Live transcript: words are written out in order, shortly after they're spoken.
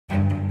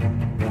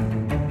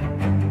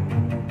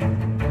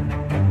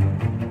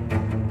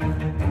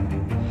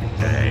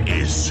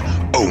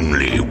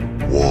only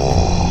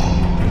war.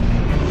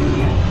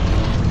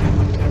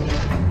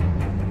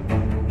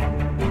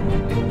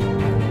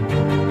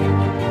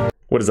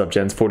 What is up,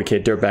 gents?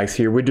 40k Dirtbags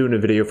here. We're doing a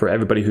video for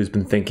everybody who's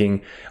been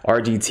thinking,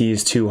 are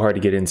GTs too hard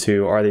to get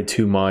into? Are they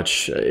too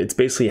much? It's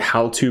basically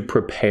how to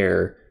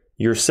prepare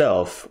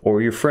yourself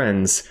or your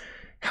friends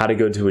how to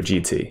go to a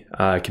GT.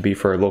 It could be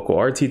for a local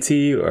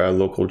RTT or a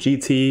local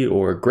GT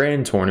or a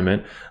grand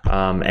tournament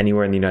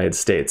anywhere in the United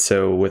States.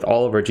 So with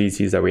all of our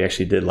GTs that we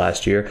actually did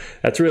last year,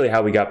 that's really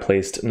how we got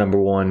placed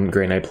 #1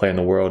 Grey Knight player in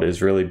the world,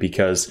 is really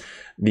because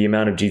the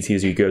amount of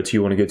GTs you go to,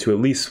 you want to go to at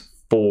least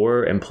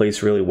 4 and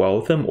place really well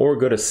with them, or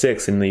go to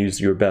 6 and use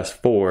your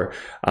best 4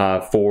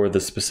 for the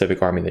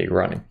specific army that you're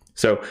running.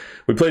 So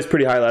we placed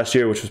pretty high last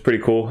year, which was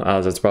pretty cool.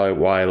 That's probably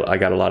why I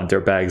got a lot of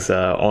dirtbags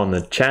on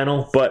the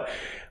channel. But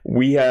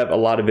we have a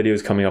lot of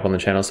videos coming up on the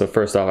channel. So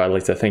first off, I'd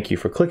like to thank you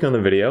for clicking on the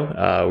video.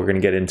 We're going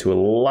to get into a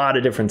lot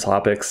of different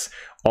topics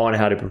on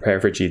how to prepare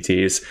for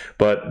GTs,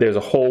 but there's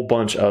a whole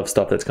bunch of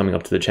stuff that's coming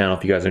up to the channel.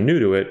 If you guys are new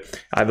to it,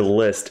 I have a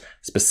list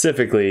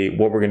specifically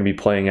what we're going to be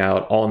playing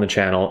out on the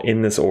channel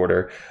in this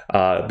order,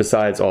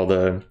 besides all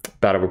the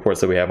battle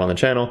reports that we have on the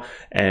channel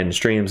and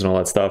streams and all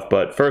that stuff.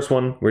 But first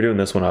one, we're doing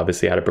this one,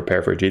 obviously, how to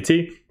prepare for a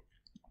GT.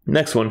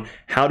 Next one,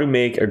 how to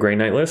make a Grey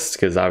Knight list,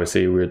 because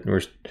obviously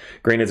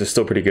Grey Knights are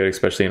still pretty good,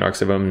 especially in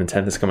Arcs of Them, and the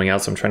 10th is coming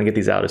out, so I'm trying to get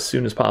these out as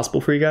soon as possible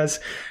for you guys.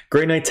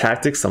 Grey Knight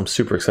tactics, I'm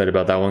super excited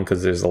about that one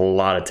because there's a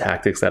lot of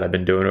tactics that I've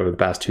been doing over the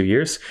past 2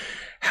 years.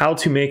 How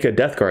to make a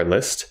Death Guard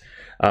list.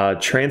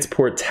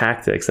 Transport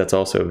tactics, that's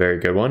also a very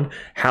good one.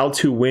 How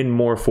to win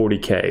more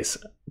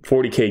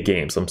 40k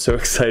games. I'm so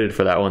excited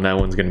for that one. That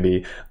one's going to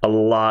be a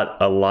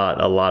lot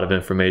of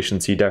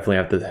information. So you definitely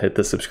have to hit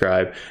the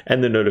subscribe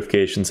and the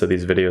notification so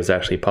these videos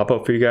actually pop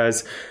up for you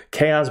guys.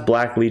 Chaos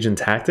Black Legion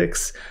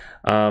tactics,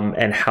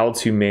 and how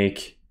to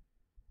make,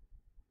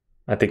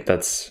 I think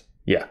that's,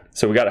 yeah.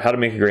 So we got how to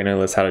make a Grey Knight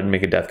list, how to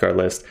make a Death Guard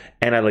list,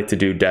 and I like to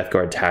do Death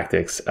Guard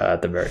tactics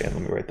at the very end.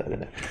 Let me write that in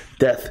there.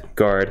 Death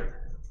Guard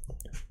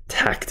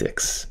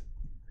tactics.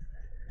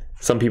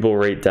 Some people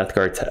rate Death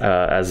Guard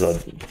as a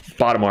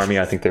bottom army.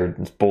 I think they're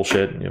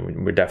bullshit. You know,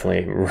 we're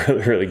definitely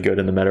really good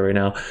in the meta right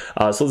now.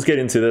 So let's get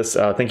into this.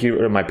 Thank you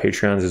to my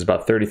Patreons. There's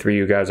about 33 of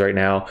you guys right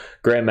now.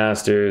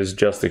 Grandmasters,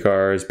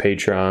 Justicars,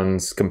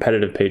 Patrons,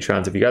 competitive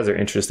Patrons. If you guys are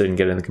interested in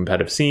getting in the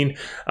competitive scene,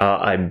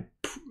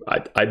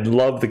 I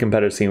love the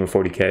competitive scene with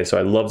 40k, so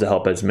I'd love to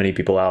help as many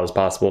people out as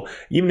possible.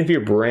 Even if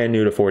you're brand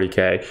new to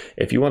 40k,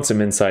 if you want some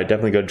insight,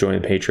 definitely go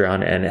join the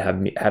Patreon and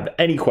have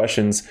any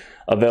questions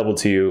available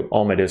to you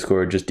on my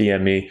Discord. Just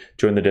DM me,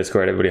 join the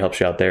Discord. Everybody helps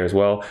you out there as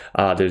well.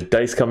 There's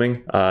dice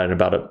coming in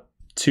about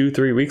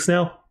 2-3 weeks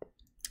now.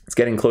 It's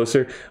getting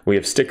closer. We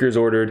have stickers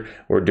ordered.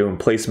 We're doing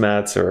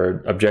placemats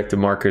or objective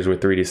markers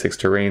with 3d6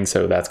 terrain,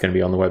 so that's going to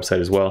be on the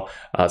website as well.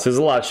 So there's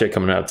a lot of shit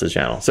coming out to the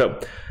channel. So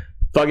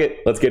fuck it,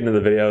 let's get into the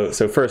video.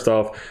 So first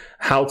off,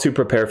 how to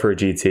prepare for a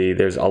GT.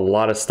 There's a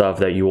lot of stuff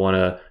that you want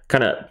to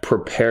kind of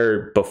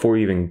prepare before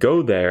you even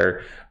go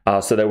there,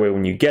 so that way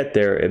when you get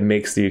there, it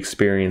makes the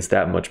experience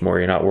that much more.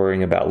 You're not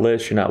worrying about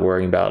lists, you're not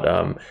worrying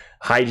about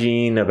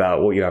hygiene,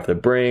 about what you have to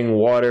bring,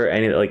 water,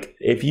 and like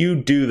if you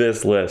do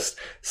this list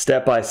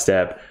step by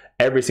step,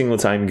 every single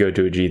time you go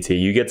to a GT,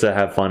 you get to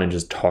have fun and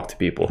just talk to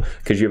people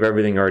because you have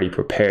everything already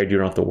prepared. You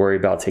don't have to worry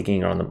about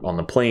taking it on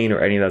the plane or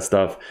any of that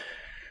stuff.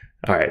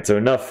 All right, so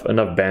enough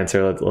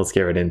banter. Let's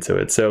get right into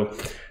it. So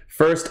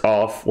first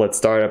off, let's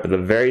start up at the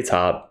very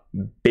top.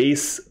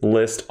 Base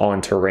list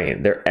on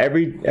terrain. There,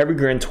 every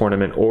grand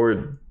tournament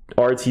or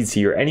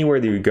RTT or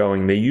anywhere that you're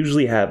going, they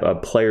usually have a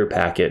player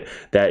packet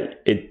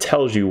that it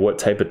tells you what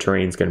type of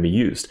terrain is going to be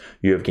used.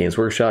 You have Games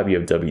Workshop, you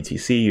have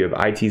WTC, you have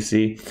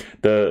ITC.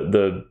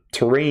 The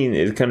terrain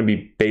is going to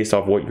be based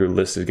off what your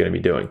list is going to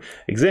be doing.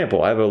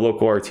 Example, I have a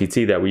local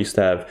RTT that we used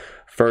to have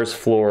first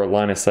floor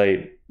line of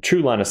sight,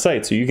 true line of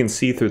sight, so you can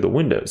see through the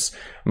windows.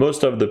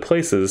 Most of the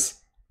places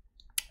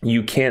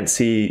you can't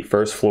see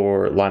first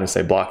floor line of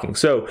sight blocking,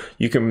 so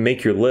you can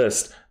make your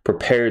list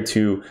prepared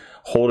to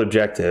hold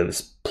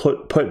objectives,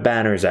 put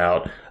banners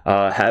out,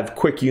 have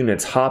quick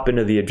units hop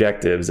into the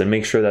objectives and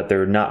make sure that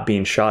they're not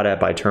being shot at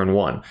by turn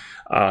 1.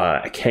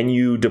 Can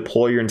you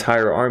deploy your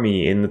entire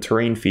army in the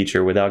terrain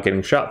feature without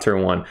getting shot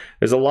turn 1?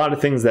 There's a lot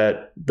of things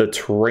that the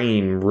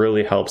terrain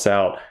really helps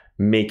out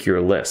make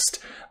your list.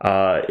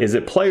 Is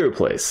it player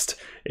placed?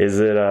 Is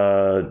it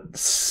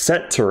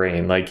set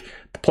terrain? Like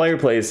the player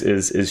place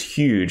is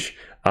huge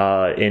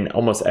in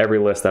almost every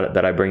list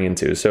that I bring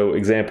into. So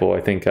example,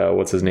 I think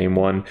what's his name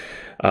won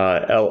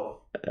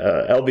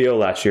LVO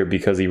last year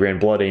because he ran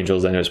Blood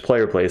Angels and it was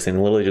player place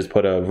and literally just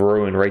put a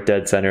ruin right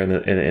dead center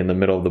in the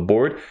middle of the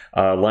board.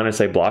 Line of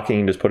sight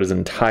blocking, just put his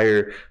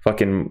entire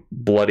fucking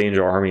Blood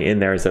Angel army in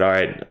there and said, all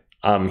right,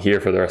 I'm here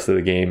for the rest of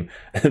the game.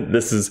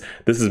 This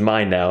is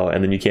mine now,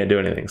 and then you can't do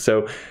anything.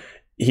 So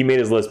he made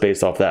his list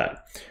based off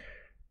that.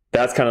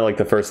 That's kind of like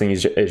the first thing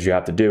is you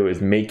have to do is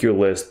make your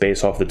list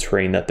based off the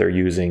terrain that they're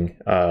using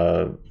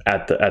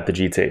at the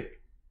GT.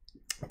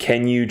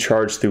 Can you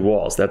charge through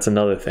walls? That's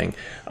another thing.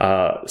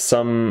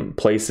 Some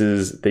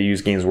places they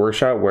use Games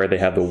Workshop where they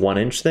have the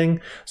 1-inch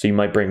thing, so you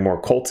might bring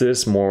more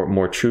cultists,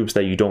 more troops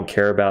that you don't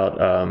care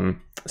about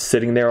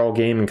sitting there all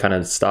game and kind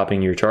of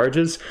stopping your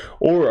charges.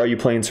 Or are you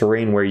playing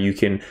terrain where you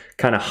can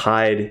kind of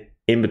hide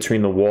in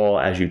between the wall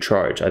as you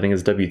charge? I think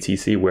it's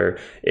WTC, where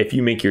if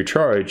you make your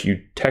charge,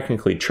 you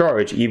technically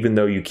charge even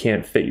though you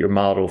can't fit your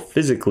model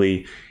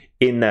physically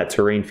in that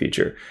terrain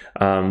feature.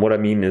 What I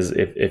mean is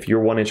if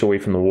you're 1 inch away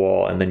from the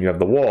wall and then you have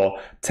the wall,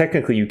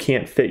 technically you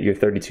can't fit your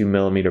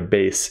 32mm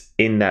base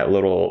in that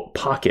little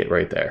pocket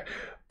right there.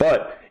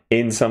 But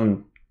in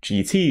some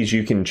GTs,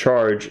 you can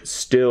charge,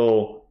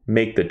 still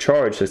make the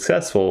charge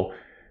successful,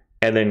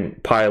 and then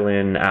pile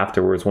in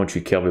afterwards once you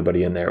kill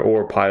everybody in there,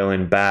 or pile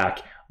in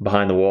back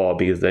behind the wall,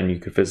 because then you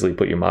could physically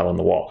put your model on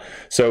the wall.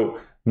 So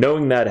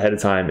knowing that ahead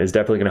of time is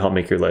definitely going to help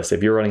make your list.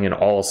 If you're running an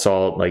all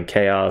assault like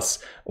Chaos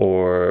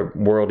or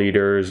World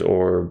Eaters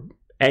or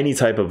any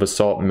type of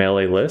assault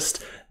melee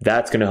list,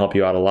 that's going to help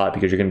you out a lot,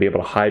 because you're going to be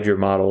able to hide your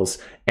models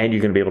and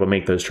you're going to be able to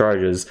make those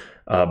charges.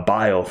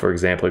 Bile, for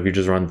example, if you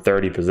just run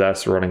 30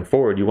 possessed running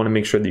forward, you want to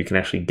make sure that you can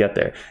actually get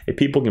there. If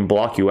people can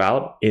block you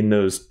out in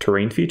those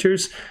terrain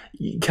features,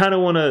 you kind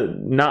of want to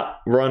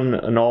not run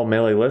an all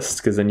melee list,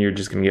 because then you're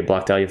just going to get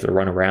blocked out. You have to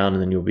run around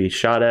and then you'll be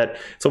shot at.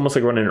 It's almost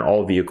like running an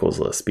all vehicles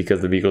list,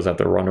 because the vehicles have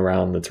to run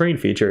around the terrain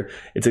feature.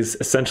 It's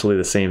essentially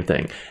the same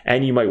thing.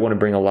 And you might want to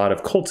bring a lot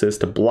of cultists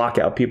to block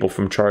out people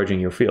from charging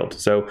your field.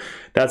 So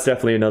that's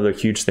definitely another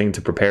huge thing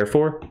to prepare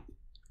for.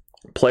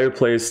 Player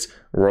placed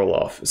roll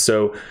off.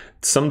 So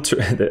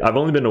I've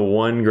only been to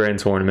one grand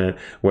tournament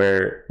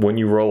where when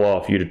you roll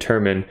off, you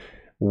determine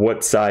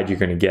what side you're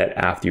going to get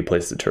after you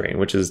place the terrain,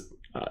 which is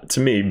to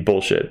me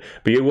bullshit.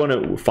 But you want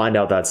to find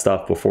out that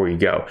stuff before you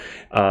go.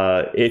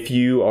 If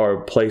you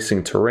are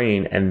placing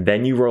terrain and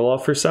then you roll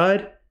off your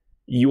side,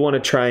 you want to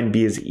try and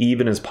be as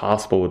even as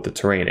possible with the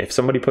terrain. If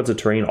somebody puts a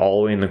terrain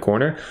all the way in the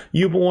corner,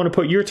 you want to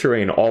put your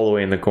terrain all the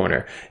way in the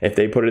corner. If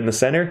they put it in the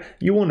center,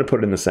 you want to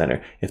put it in the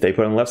center. If they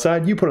put it on the left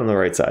side, you put it on the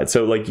right side.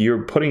 So like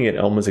you're putting it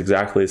almost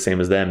exactly the same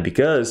as them,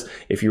 because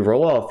if you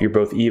roll off, you're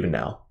both even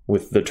now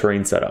with the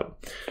terrain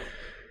setup.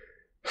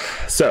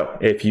 So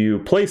if you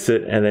place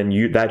it and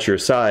then that's your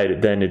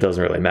side, then it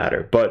doesn't really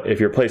matter. But if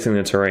you're placing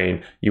the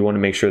terrain, you want to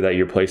make sure that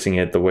you're placing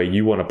it the way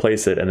you want to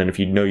place it. And then if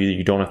you know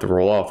you don't have to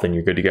roll off, then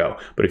you're good to go.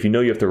 But if you know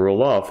you have to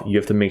roll off, you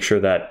have to make sure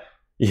that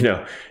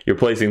you're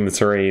placing the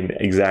terrain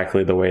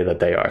exactly the way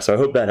that they are. So I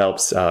hope that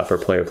helps for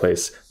player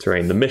place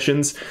terrain. The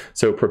missions,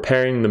 so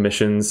preparing the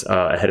missions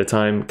ahead of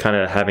time, kind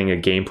of having a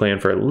game plan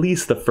for at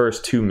least the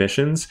first 2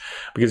 missions,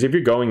 because if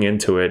you're going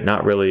into it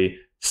not really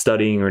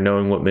studying or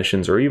knowing what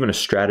missions, or even a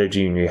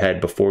strategy in your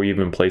head before you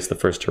even place the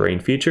first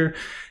terrain feature,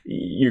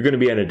 you're going to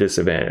be at a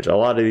disadvantage. A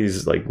lot of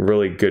these like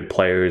really good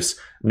players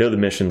know the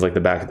missions like the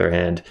back of their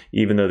hand,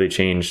 even though they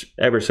change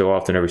ever so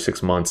often, every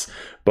 6 months.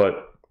 But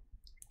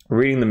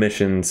reading the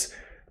missions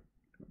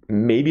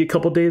maybe a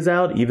couple days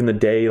out, even the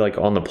day like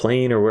on the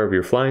plane or wherever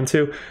you're flying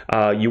to,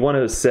 you want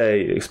to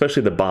say,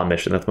 especially the bomb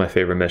mission, that's my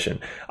favorite mission.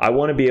 I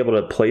want to be able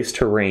to place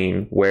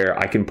terrain where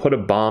I can put a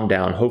bomb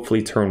down,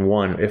 hopefully turn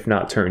 1, if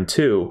not turn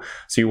 2.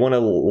 So you want to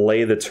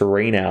lay the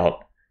terrain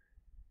out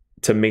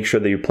to make sure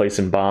that you're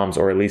placing bombs,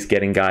 or at least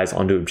getting guys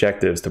onto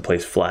objectives to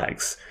place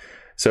flags.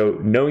 So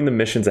knowing the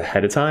missions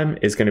ahead of time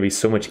is going to be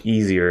so much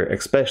easier,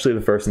 especially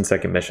the first and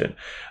second mission.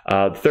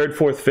 Third,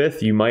 fourth,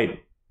 fifth, you might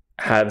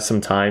have some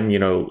time,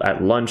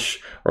 at lunch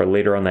or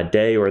later on that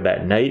day or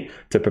that night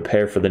to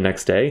prepare for the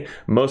next day.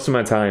 Most of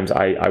my times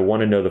I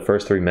want to know the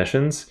first 3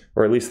 missions,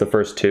 or at least the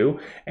first 2,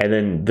 and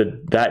then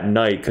that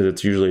night, because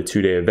it's usually a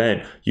 2-day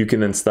event, you can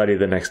then study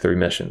the next 3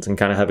 missions and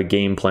kind of have a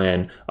game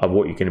plan of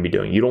what you're going to be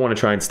doing. You don't want to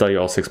try and study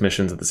all 6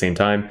 missions at the same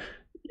time.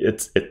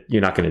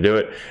 You're not going to do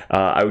it.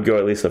 I would go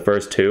at least the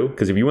first 2,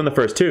 because if you win the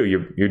first 2,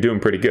 you're doing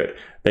pretty good.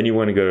 Then you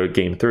want to go to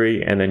game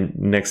 3, and then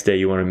next day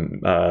you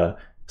want to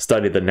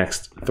study the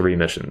next 3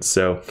 missions.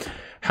 So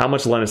how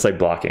much line of sight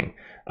blocking?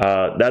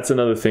 That's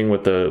another thing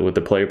with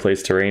the player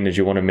place terrain, is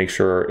you want to make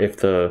sure if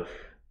the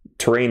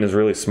terrain is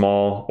really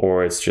small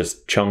or it's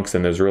just chunks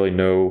and there's really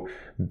no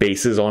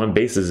bases on them.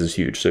 Bases is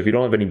huge. So if you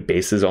don't have any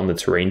bases on the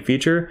terrain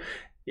feature,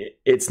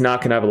 it's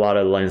not going to have a lot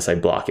of line of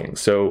sight blocking.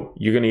 So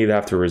you're going to either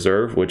have to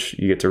reserve, which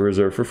you get to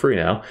reserve for free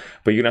now,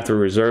 but you're going to have to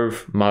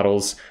reserve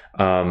models,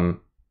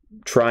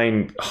 try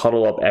and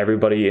huddle up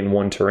everybody in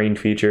one terrain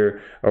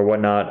feature or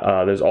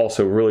whatnot. There's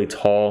also really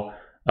tall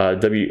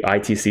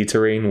WITC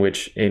terrain,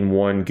 which in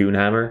one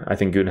Goonhammer, I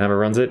think Goonhammer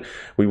runs it.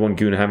 We won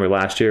Goonhammer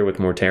last year with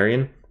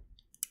Mortarion.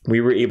 We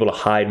were able to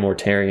hide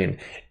Mortarion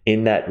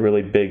in that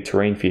really big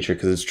terrain feature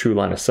because it's true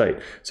line of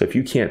sight. So if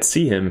you can't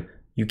see him,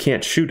 you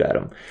can't shoot at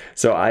him.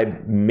 So I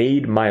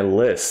made my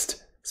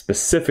list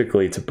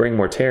specifically to bring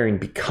Mortarion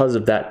because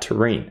of that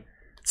terrain.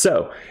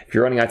 So if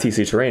you're running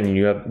ITC terrain and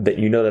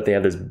you know that they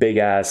have this big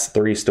ass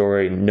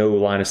 3-story no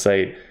line of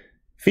sight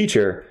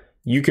feature,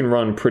 you can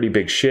run pretty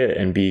big shit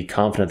and be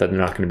confident that they're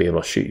not going to be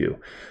able to shoot you.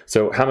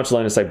 So how much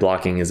line of sight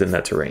blocking is in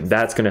that terrain?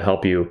 That's going to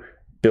help you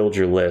build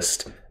your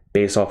list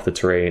based off the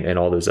terrain and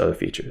all those other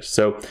features.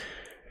 So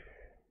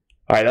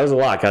All right, that was a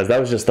lot, guys. That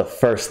was just the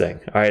first thing.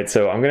 All right,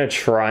 so I'm going to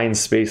try and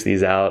space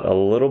these out a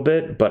little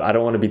bit, but I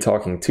don't want to be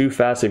talking too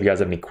fast. If you guys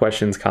have any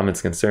questions,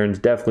 comments, concerns,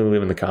 definitely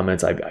leave in the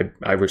comments.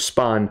 I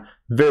respond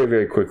very,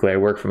 very quickly. I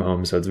work from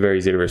home, so it's very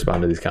easy to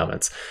respond to these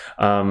comments.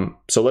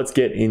 So let's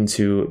get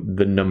into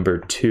the number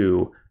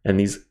 2, and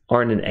these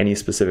aren't in any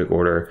specific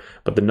order,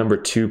 but the number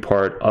 2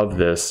 part of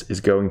this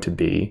is going to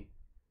be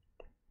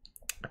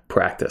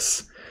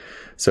practice.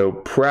 So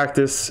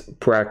practice,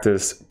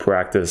 practice,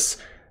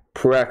 practice,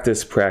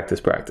 practice,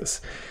 practice,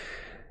 practice.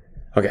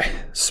 Okay,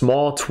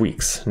 small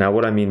tweaks. Now,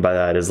 what I mean by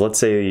that is, let's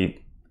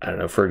say, I don't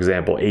know, for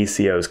example,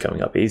 ACO is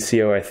coming up.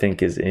 ACO, I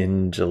think, is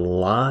in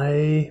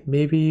July,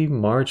 maybe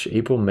March,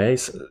 April, May,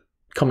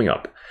 coming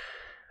up.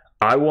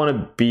 I want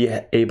to be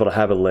able to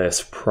have a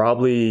list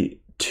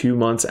probably 2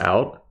 months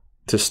out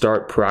to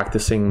start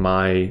practicing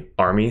my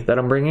army that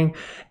I'm bringing.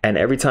 And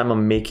every time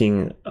I'm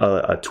making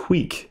a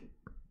tweak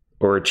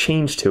or a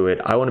change to it,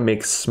 I want to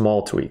make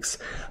small tweaks.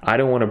 I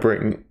don't want to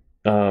bring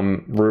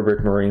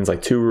rubric marines,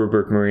 like 2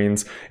 rubric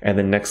marines, and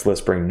the next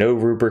list bring no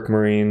rubric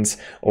marines,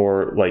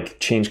 or like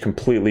change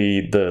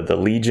completely the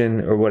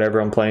legion or whatever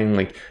I'm playing.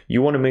 Like,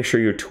 you want to make sure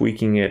you're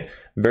tweaking it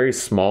very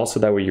small, so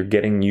that way you're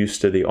getting used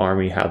to the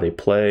army, how they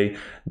play,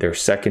 their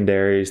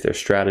secondaries, their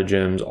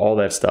stratagems, all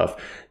that stuff.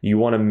 You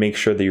want to make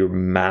sure that you're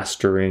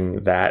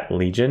mastering that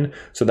legion,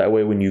 so that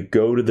way when you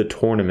go to the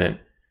tournament,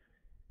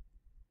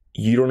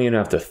 you don't even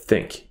have to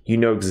think. You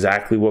know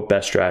exactly what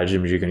best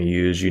stratagems you're going to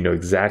use. You know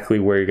exactly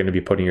where you're going to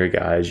be putting your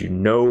guys. You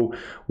know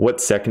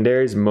what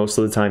secondaries. Most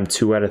of the time,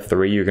 2 out of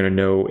 3, you're going to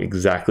know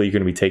exactly you're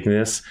going to be taking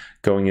this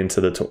going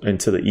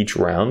into each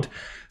round.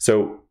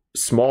 So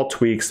small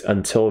tweaks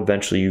until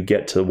eventually you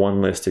get to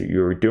one list that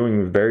you're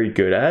doing very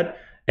good at,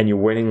 and you're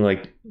winning,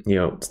 like,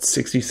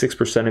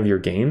 66% of your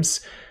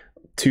games,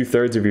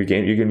 2/3 of your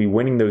game. You're going to be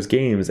winning those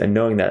games, and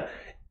knowing that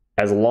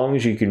as long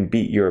as you can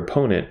beat your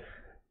opponent,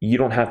 you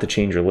don't have to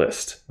change your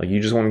list. Like, you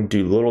just want to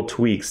do little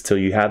tweaks till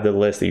you have the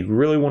list that you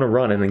really want to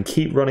run, and then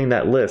keep running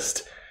that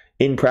list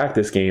in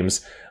practice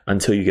games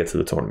until you get to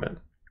the tournament.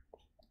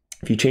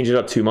 If you change it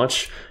up too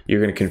much, you're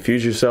going to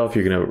confuse yourself.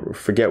 You're going to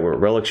forget what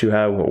relics you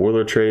have, what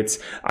warlord traits.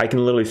 I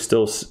can literally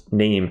still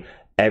name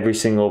every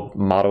single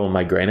model in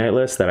my Grey Knight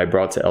list that I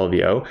brought to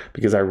LVO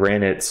because I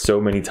ran it so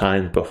many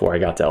times before I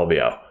got to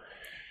LVO.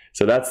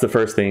 So that's the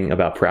first thing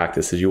about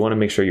practice, is you want to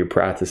make sure you're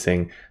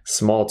practicing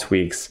small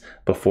tweaks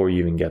before you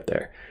even get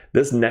there.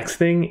 This next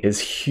thing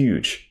is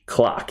huge.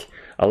 Clock.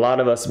 A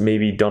lot of us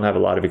maybe don't have a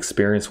lot of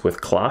experience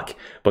with clock,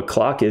 but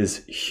clock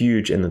is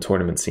huge in the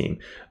tournament scene.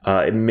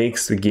 It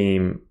makes the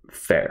game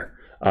fair.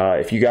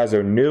 If you guys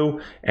are new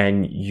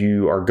and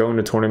you are going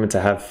to tournament to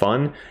have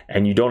fun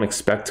and you don't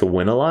expect to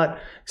win a lot,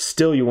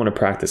 still you want to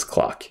practice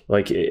clock.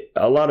 Like,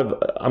 I'm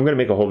going to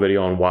make a whole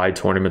video on why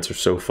tournaments are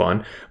so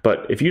fun,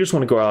 but if you just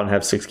want to go out and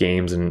have 6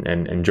 games and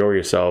enjoy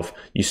yourself,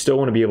 you still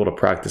want to be able to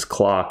practice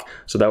clock,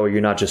 so that way you're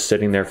not just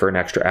sitting there for an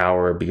extra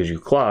hour because you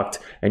clocked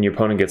and your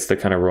opponent gets to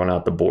kind of run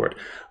out the board.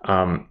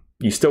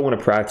 You still want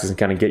to practice and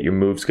kind of get your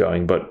moves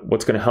going, but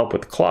what's going to help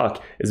with the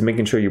clock is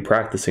making sure you're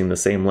practicing the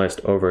same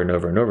list over and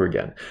over and over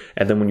again.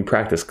 And then when you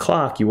practice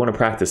clock, you want to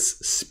practice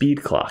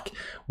speed clock.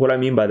 What I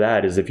mean by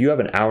that is, if you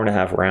have an 1.5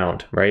 hour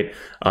round, right,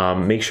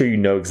 make sure you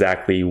know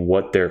exactly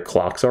what their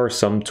clocks are.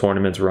 Some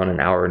tournaments run 1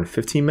 hour and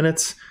 15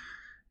 minutes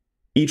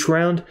each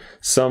round.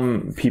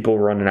 Some people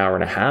run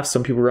 1.5 hours.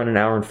 Some people run 1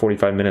 hour and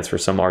 45 minutes for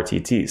some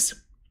RTTs.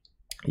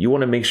 You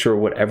want to make sure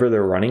whatever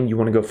they're running, you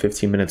want to go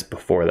 15 minutes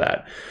before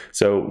that.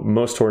 So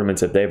most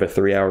tournaments, if they have a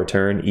 3-hour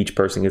turn, each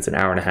person gets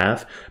 1.5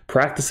 hours.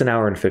 Practice 1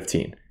 hour and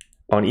 15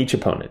 on each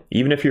opponent.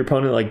 Even if your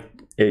opponent, like,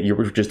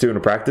 you're just doing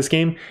a practice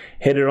game,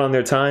 hit it on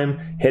their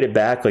time, hit it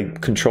back, like,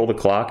 control the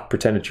clock,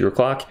 pretend it's your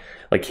clock,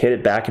 like, hit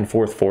it back and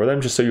forth for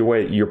them, just so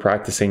you're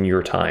practicing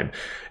your time.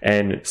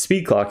 And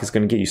speed clock is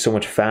going to get you so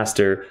much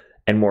faster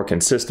and more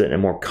consistent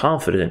and more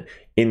confident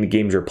in the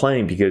games you're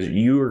playing, because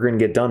you are going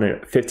to get done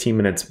at 15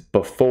 minutes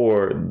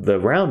before the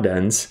round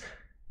ends.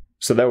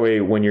 So that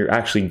way, when you're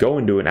actually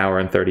going to 1 hour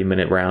and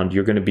 30-minute round,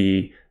 you're going to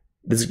be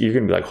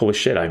like, holy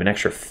shit, I have an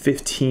extra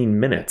 15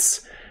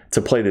 minutes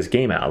to play this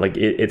game out. Like,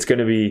 it's going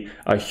to be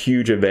a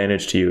huge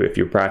advantage to you if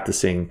you're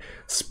practicing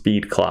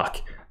speed clock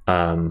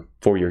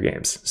for your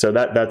games. So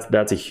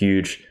that's a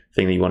huge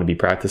thing that you want to be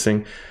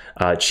practicing.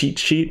 Cheat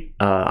sheet.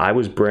 I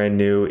was brand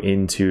new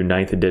into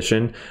 9th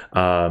edition.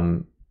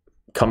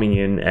 Coming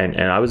in,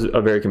 and I was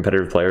a very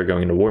competitive player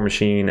going into War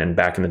Machine and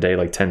back in the day,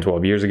 like 10,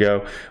 12 years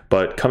ago.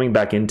 But coming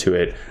back into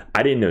it,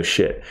 I didn't know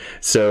shit.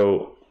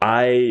 So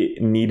I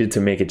needed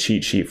to make a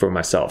cheat sheet for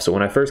myself. So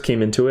when I first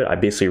came into it, I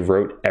basically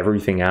wrote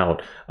everything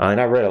out.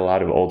 And I read a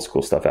lot of old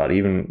school stuff out.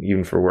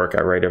 Even for work,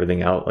 I write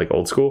everything out like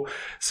old school.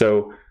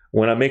 So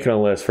when I'm making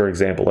a list, for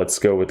example, let's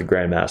go with the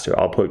Grandmaster.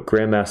 I'll put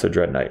Grandmaster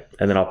Dread Knight,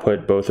 and then I'll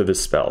put both of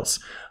his spells.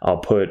 I'll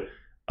put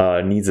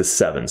needs a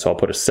 7, so I'll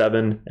put a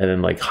 7 and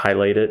then like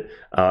highlight it,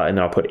 and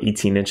then I'll put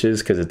 18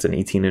 inches because it's an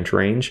 18-inch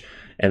range,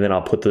 and then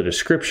I'll put the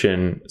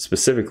description,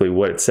 specifically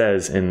what it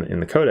says in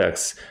the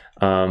codex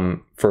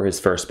for his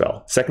first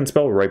spell. Second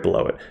spell right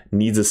below it,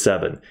 needs a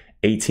 7,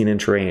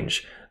 18-inch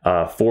range,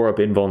 4-up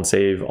invuln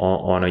save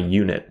on a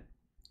unit.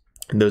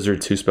 Those are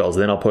 2 spells.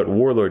 Then I'll put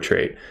Warlord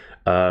trait.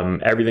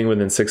 Everything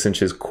within 6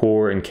 inches,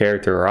 core and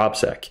character or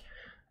OBSEC.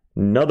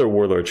 Another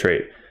Warlord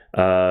trait.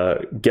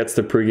 Gets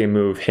the pregame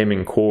move him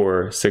and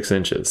core 6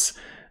 inches.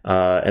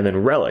 And then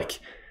Relic.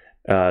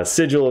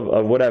 Sigil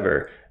of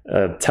whatever.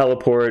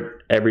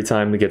 Teleport every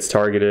time it gets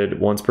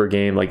targeted once per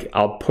game. Like,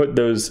 I'll put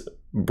those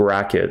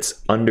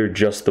brackets under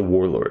just the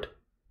Warlord.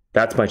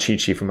 That's my cheat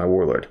sheet for my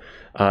Warlord.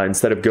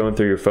 Instead of going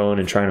through your phone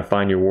and trying to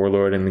find your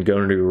Warlord and then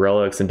going to your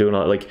relics and doing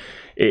all, like,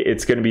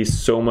 it's going to be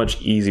so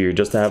much easier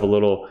just to have a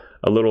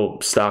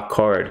little stock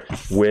card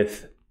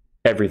with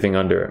everything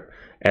under it.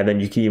 And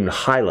then you can even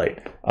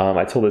highlight.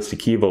 I told this to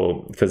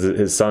Kevo because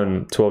his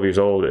son, 12 years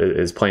old,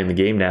 is playing the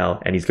game now,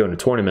 and he's going to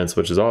tournaments,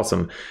 which is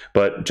awesome.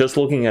 But just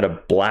looking at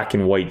a black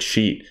and white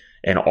sheet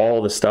and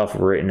all the stuff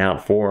written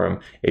out for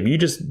him, if you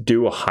just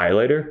do a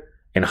highlighter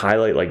and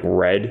highlight like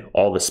red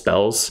all the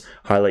spells,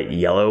 highlight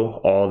yellow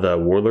all the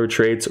Warlord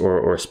traits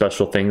or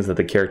special things that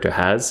the character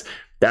has,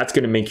 that's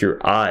going to make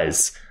your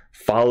eyes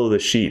follow the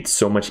sheet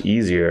so much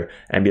easier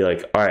and be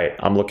like, all right,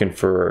 I'm looking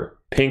for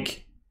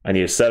pink. I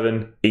need a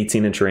 7,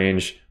 18-inch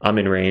range. I'm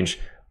in range.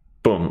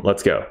 Boom,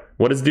 let's go.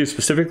 What does it do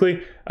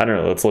specifically? I don't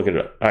know. Let's look at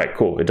it. All right,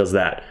 cool. It does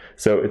that.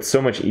 So it's so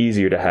much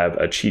easier to have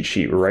a cheat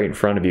sheet right in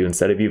front of you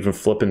instead of even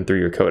flipping through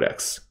your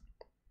codex.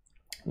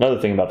 Another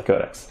thing about the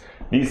codex,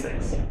 these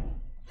things.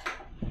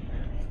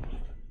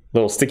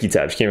 Little sticky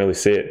tabs. You can't really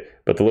see it,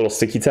 but the little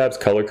sticky tabs,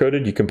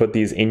 color-coded, you can put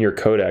these in your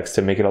codex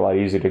to make it a lot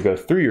easier to go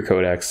through your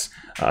codex,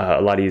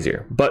 a lot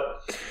easier. But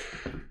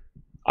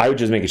I would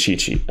just make a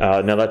cheat sheet.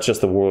 Now that's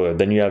just the Warlord.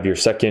 Then you have your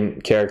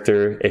second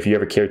character. If you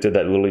have a character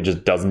that literally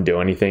just doesn't do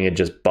anything, it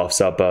just buffs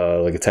up,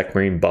 like a Tech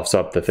Marine buffs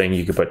up the thing.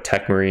 You could put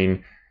Tech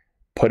Marine,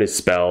 put his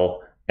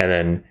spell, and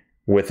then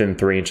within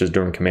 3 inches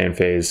during command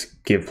phase,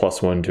 give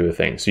 +1 to a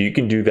thing. So you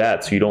can do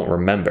that so you don't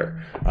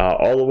remember.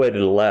 All the way to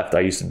the left, I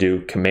used to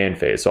do command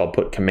phase. So I'll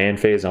put command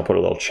phase and I'll put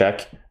a little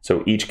check.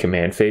 So each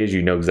command phase,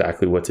 you know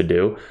exactly what to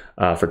do.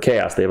 For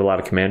Chaos, they have a lot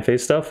of command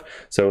phase stuff.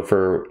 So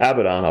for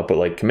Abaddon, I'll put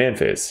like command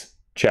phase.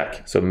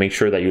 Check. So make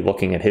sure that you're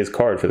looking at his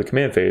card for the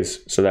command phase,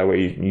 so that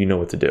way you know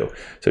what to do.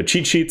 So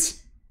cheat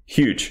sheets,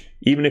 huge.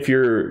 Even if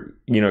you're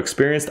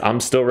experienced, I'm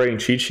still writing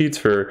cheat sheets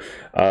for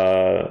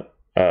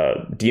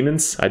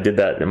demons. I did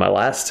that in my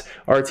last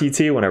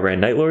RTT when I ran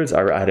Night Lords.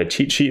 I had a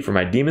cheat sheet for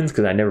my demons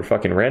because I never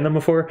fucking ran them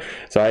before.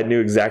 So I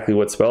knew exactly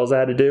what spells I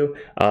had to do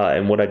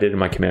and what I did in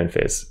my command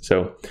phase.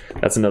 So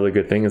that's another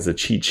good thing, is a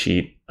cheat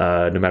sheet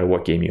no matter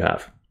what game you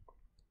have.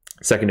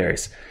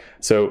 Secondaries.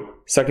 So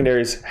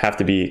secondaries have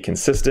to be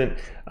consistent,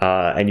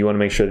 and you want to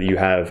make sure that you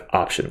have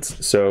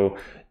options. So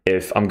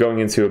if I'm going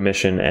into a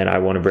mission and I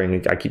want to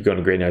bring, I keep going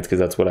to Great Knights because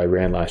that's what I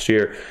ran last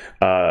year.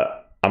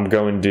 I'm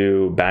going to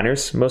do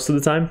banners most of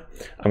the time.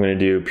 I'm going to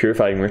do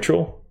Purifying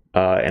Ritual,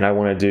 and I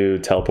want to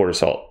do Teleport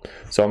Assault.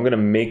 So I'm going to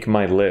make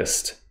my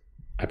list.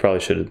 I probably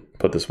should have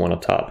put this one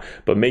up top,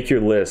 but make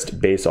your list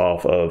based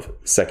off of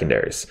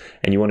secondaries,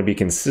 and you want to be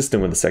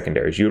consistent with the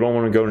secondaries. You don't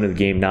want to go into the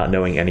game not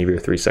knowing any of your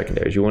 3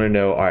 secondaries. You want to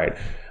know, all right,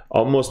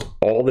 almost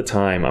all the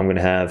time I'm going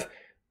to have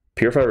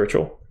Purify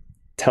Ritual,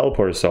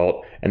 Teleport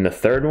Assault, and the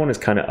third one is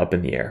kind of up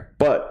in the air,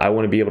 but I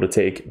want to be able to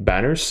take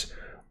banners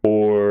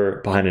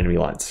or behind enemy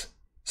lines.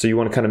 So you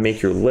want to kind of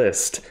make your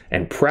list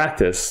and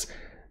practice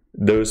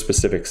those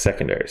specific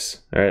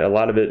secondaries. All right, a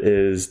lot of it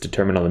is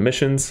determined on the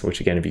missions, which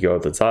again, if you go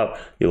at the top,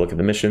 you look at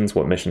the missions,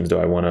 what missions do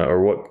I want to,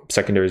 or what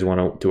secondaries do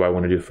I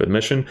want to do for the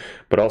mission,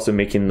 but also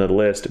making the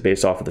list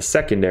based off of the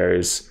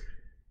secondaries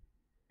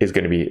is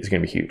going to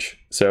be huge.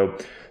 So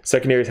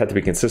secondaries have to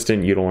be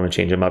consistent. You don't want to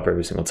change them up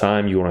every single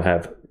time. You want to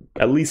have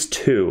at least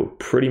 2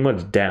 pretty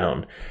much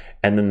down,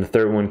 and then the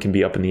third one can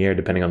be up in the air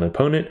depending on the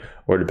opponent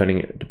or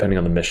depending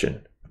on the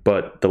mission.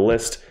 But the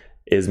list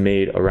is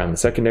made around the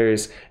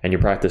secondaries, and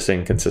you're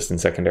practicing consistent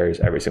secondaries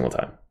every single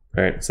time.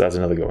 All right, so that's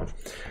another good one.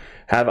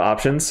 Have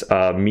options,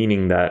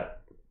 meaning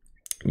that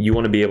you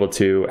want to be able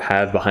to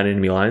have behind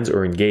enemy lines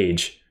or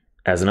engage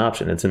as an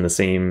option. It's in the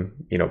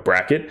same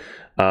bracket,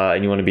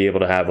 and you want to be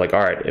able to have like,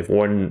 all right, if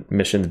one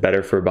mission's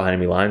better for behind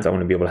enemy lines, I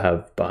want to be able to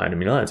have behind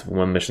enemy lines. If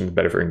one mission's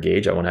better for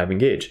engage, I want to have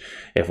engage.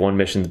 If one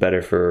mission's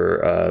better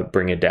for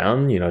bring it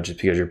down, just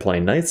because you're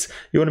playing knights,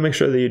 you want to make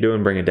sure that you're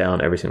doing bring it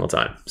down every single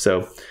time.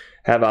 So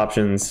have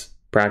options,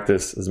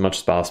 practice as much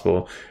as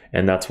possible,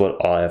 and that's what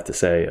all I have to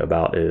say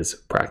about is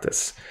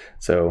practice.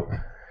 So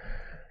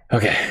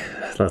okay,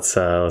 let's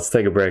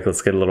take a break.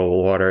 Let's get a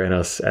little water in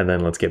us, and then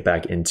let's get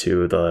back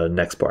into the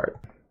next part.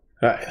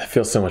 All right, that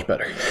feels so much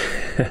better.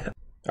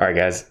 All right,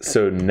 guys.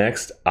 So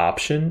next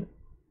thing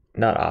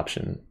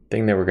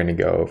that we're going to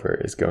go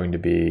over is going to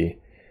be,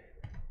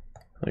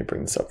 let me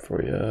bring this up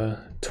for you,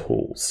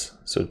 tools.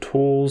 So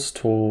tools,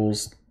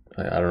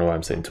 I don't know why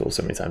I'm saying tools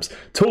so many times.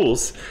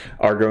 Tools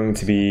are going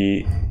to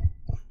be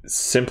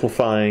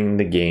simplifying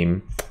the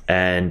game,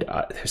 and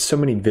there's so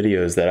many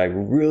videos that I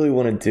really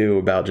want to do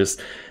about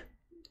just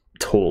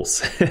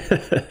tools.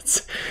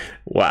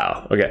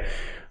 Wow. Okay.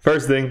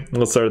 first thing,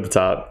 let's start at the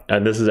top.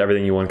 And this is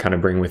everything you want to kind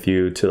of bring with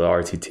you to the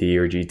RTT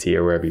or GT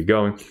or wherever you're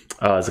going,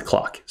 is a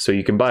clock. So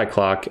you can buy a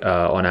clock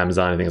on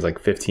Amazon. I think it's like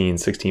 15,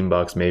 16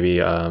 bucks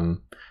maybe.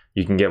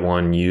 You can get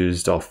one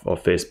used off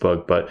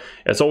Facebook, but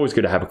it's always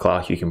good to have a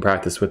clock. You can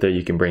practice with it.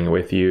 You can bring it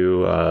with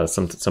you.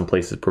 Some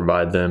places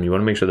provide them. You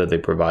want to make sure that they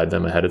provide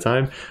them ahead of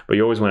time, but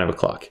you always want to have a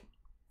clock.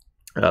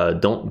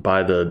 Don't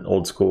buy the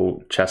old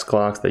school chess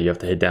clocks that you have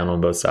to hit down on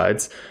both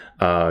sides,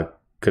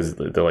 because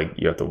they're like,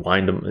 you have to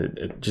wind them.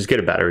 Just get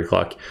a battery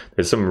clock.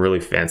 There's some really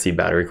fancy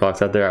battery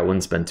clocks out there. I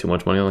wouldn't spend too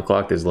much money on the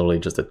clock. There's literally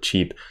just a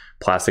cheap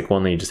plastic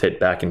one that you just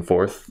hit back and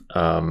forth,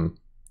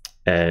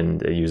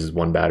 and it uses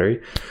one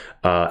battery,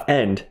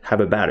 and have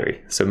a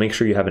battery. So make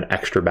sure you have an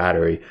extra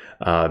battery,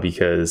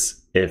 because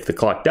if the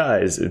clock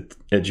dies,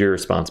 it's your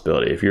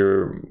responsibility. If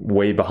you're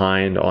way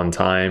behind on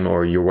time,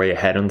 or you're way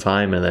ahead on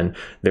time and then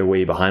they're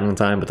way behind on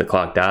time, but the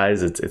clock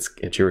dies,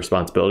 it's your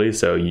responsibility.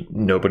 So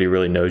nobody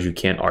really knows. You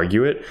can't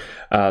argue it.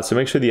 So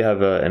make sure that you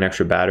have an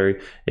extra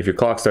battery. If your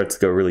clock starts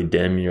to go really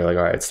dim, you're like,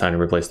 all right, it's time to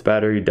replace the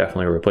battery.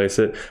 Definitely replace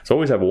it. So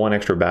always have one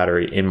extra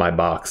battery in my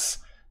box,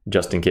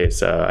 just in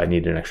case I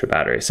need an extra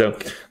battery. So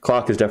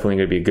clock is definitely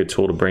going to be a good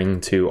tool to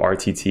bring to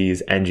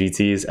RTTs and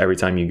GTs every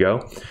time you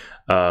go.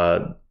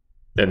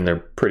 And they're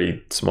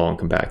pretty small and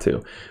compact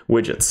too.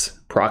 Widgets,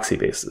 proxy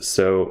bases.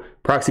 So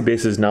proxy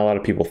bases, not a lot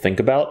of people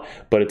think about,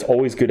 but it's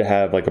always good to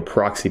have like a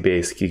proxy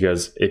base,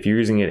 because if you're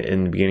using it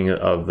in the beginning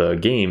of the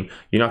game,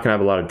 you're not gonna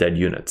have a lot of dead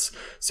units.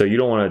 So you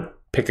don't want to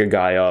pick a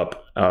guy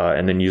up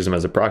and then use him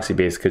as a proxy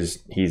base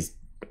because he's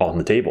on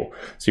the table.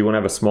 So you want to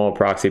have a small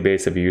proxy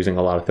base. If you're using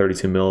a lot of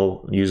 32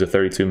 mil, use a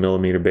 32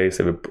 millimeter base.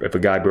 If a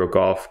guy broke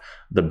off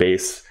the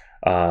base,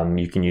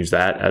 you can use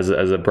that as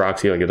a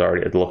proxy. Like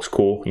it looks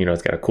cool. You know,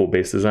 it's got a cool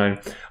base design.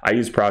 I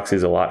use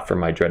proxies a lot for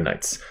my Dread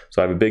Knights.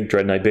 So I have a big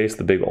Dread Knight base,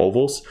 the big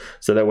ovals.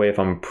 So that way, if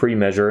I'm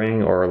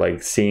pre-measuring or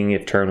like seeing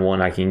if turn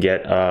one, I can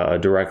get a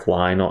direct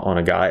line on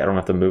a guy. I don't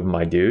have to move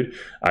my dude.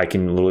 I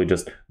can literally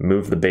just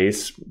move the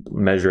base,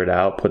 measure it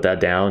out, put that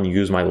down,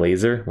 use my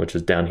laser, which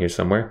is down here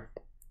somewhere.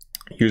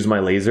 Use my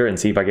laser and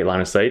see if I get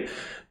line of sight.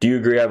 Do you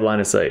agree I have line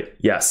of sight?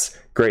 Yes.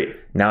 Great.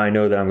 Now I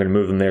know that I'm going to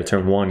move them there,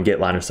 turn one, get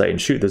line of sight, and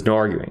shoot. There's no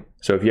arguing.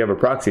 So if you have a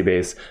proxy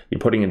base, you're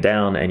putting it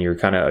down and you're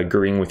kind of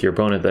agreeing with your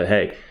opponent that,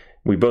 hey,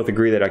 we both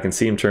agree that I can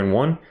see him turn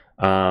one,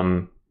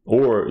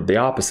 or the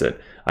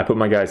opposite. I put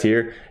my guys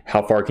here.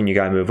 How far can you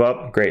guys move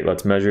up? Great.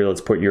 Let's measure.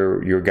 Let's put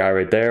your guy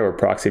right there, or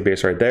proxy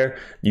base right there.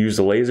 Use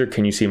the laser.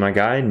 Can you see my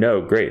guy?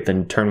 No. Great.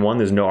 Then turn one,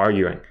 there's no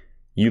arguing.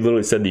 You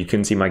literally said that you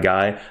couldn't see my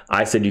guy.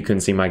 I said you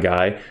couldn't see my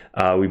guy.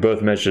 We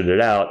both measured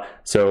it out.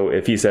 So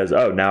if he says,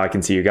 oh, now I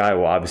can see your guy,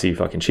 well, obviously you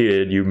fucking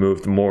cheated. You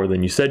moved more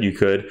than you said you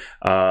could.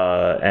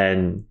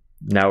 And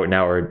now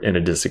we're in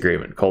a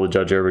disagreement. Call the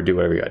judge over, do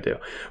whatever you got to do.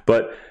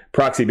 But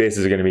proxy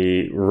bases are going to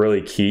be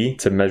really key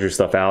to measure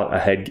stuff out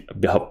ahead,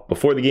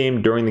 before the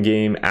game, during the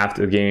game,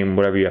 after the game,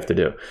 whatever you have to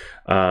do.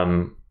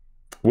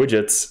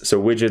 Widgets.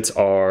 So widgets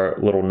are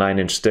little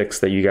 9-inch sticks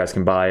that you guys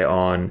can buy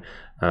on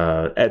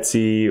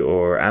Etsy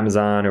or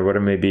Amazon or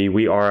whatever it may be.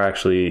 We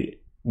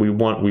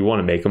want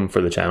to make them for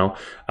the channel.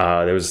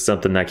 There was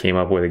something that came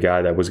up with a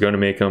guy that was going to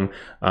make them,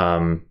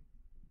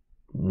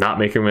 not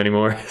make them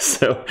anymore.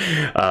 So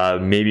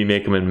maybe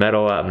make them in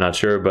metal. I'm not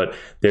sure, but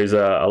there's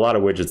a lot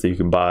of widgets that you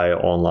can buy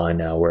online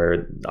now,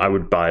 where I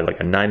would buy like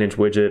a 9-inch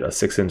widget, a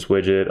 6-inch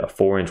widget, a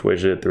 4-inch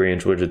widget,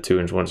 3-inch widget,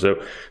 2-inch one.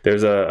 So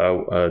there's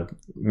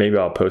maybe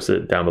I'll post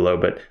it down below,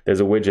 but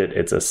there's a widget.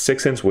 It's a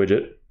 6-inch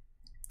widget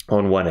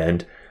on one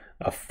end,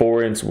 a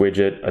 4-inch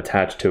widget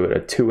attached to it, a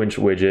 2-inch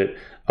widget,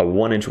 a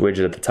 1-inch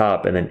widget at the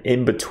top, and then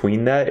in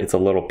between that, it's a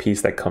little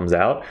piece that comes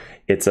out.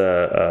 It's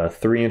a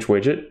 3-inch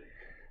widget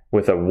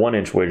with a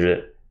 1-inch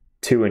widget,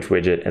 2-inch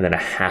widget, and then a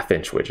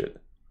 1/2-inch widget.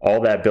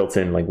 All that built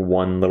in like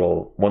one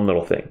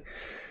little thing.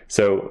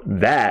 So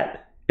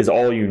that is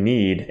all you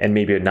need, and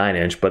maybe a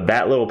 9-inch, but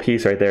that little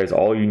piece right there is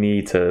all you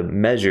need to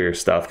measure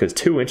stuff, because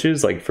 2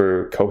 inches, like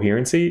for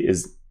coherency,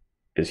 is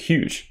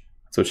huge.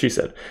 That's what she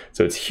said.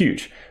 So it's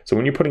huge. So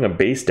when you're putting a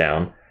base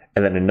down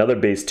and then another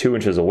base 2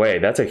 inches away,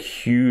 that's a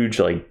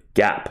huge like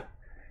gap.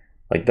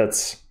 Like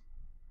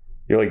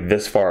you're like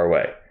this far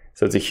away.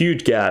 So it's a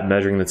huge gap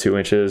measuring the 2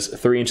 inches,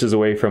 3 inches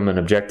away from an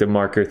objective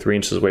marker, 3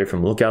 inches away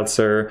from lookout,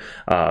 sir.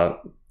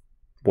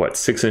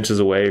 6 inches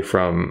away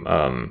from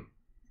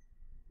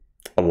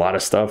a lot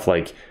of stuff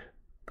like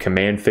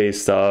command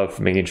phase stuff,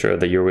 making sure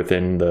that you're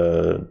within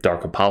the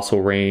Dark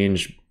Apostle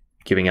range,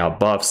 giving out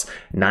buffs,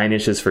 9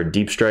 inches for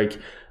deep strike.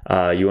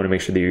 You want to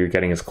make sure that you're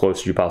getting as close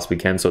as you possibly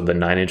can. So the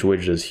 9-inch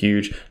widget is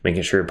huge,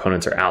 making sure your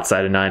opponents are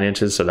outside of 9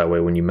 inches. So that way,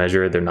 when you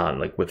measure, they're not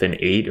like within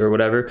 8 or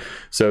whatever.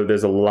 So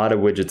there's a lot of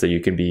widgets that you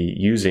can be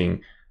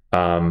using.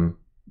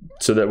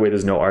 So that way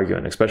there's no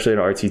arguing, especially at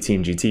RTT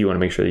and GT. You want to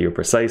make sure that you're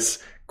precise,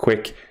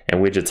 quick,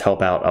 and widgets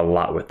help out a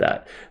lot with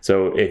that.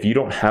 So if you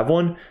don't have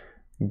one,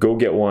 go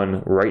get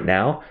one right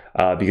now,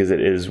 because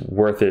it is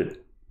worth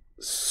it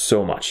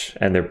so much.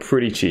 And they're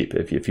pretty cheap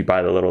if you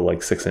buy the little like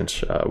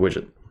 6-inch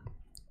widget.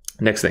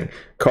 Next thing,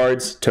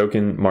 cards,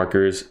 token,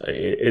 markers.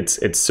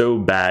 It's so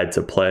bad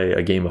to play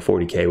a game of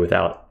 40k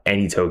without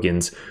any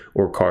tokens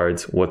or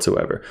cards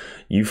whatsoever.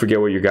 You forget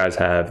what your guys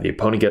have. The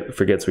opponent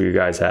forgets what your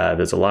guys have.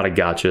 There's a lot of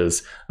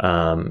gotchas,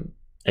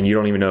 and you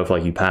don't even know if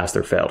like you passed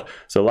or failed.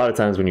 So a lot of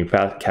times when you're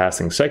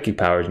casting psychic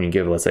powers and you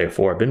give, let's say, a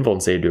 4-up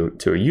invuln save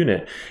to a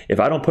unit, if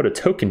I don't put a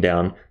token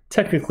down,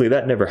 technically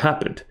that never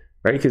happened,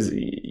 right? Because,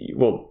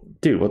 well,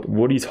 dude,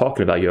 what are you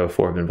talking about? You have a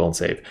 4-up invuln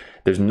save.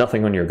 There's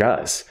nothing on your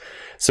guys.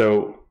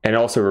 So, and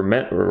also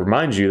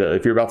remind you that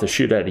if you're about to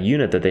shoot at a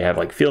unit that they have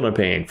like Field of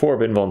Pain, 4-up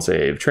invuln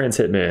save, Trans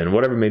Hitman,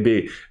 whatever it may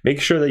be, make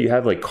sure that you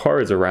have like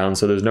cards around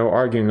so there's no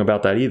arguing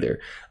about that either.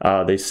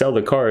 They sell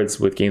the cards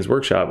with Games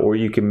Workshop, or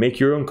you can make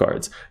your own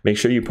cards. Make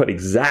sure you put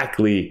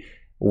exactly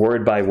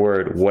word by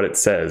word what it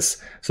says,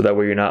 so that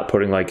way you're not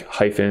putting like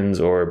hyphens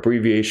or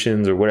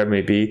abbreviations or whatever it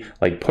may be.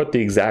 Like put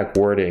the exact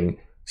wording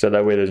so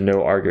that way there's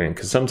no arguing.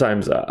 Because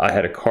sometimes I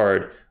had a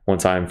card one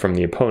time from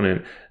the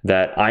opponent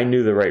that I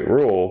knew the right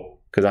rule,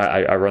 because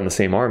I run the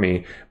same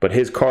army, but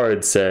his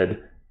card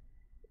said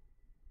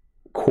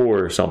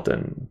core or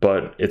something,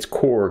 but it's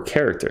core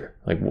character,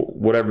 like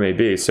whatever it may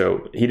be.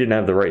 So he didn't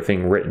have the right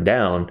thing written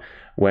down,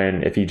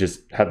 when if he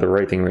just had the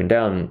right thing written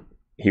down,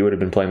 he would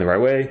have been playing the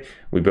right way.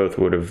 We both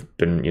would have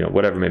been, you know,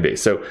 whatever it may be.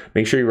 So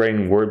make sure you're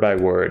writing word by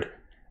word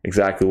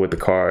exactly what the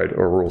card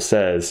or rule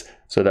says,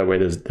 so that way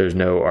there's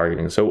no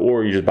arguing. So,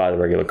 or you just buy the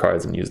regular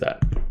cards and use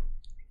that.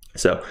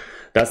 So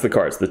that's the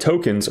cards. The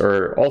tokens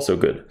are also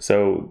good.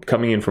 So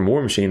coming in from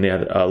War Machine, they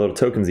have little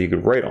tokens that you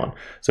could write on.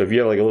 So if you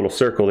have like a little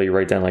circle that you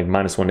write down like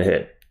 -1 to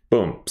hit,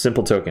 boom,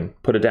 simple token,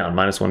 put it down,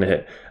 -1 to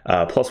hit.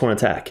 +1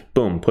 attack,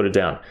 boom, put it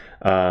down.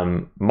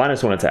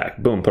 -1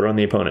 attack, boom, put it on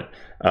the opponent.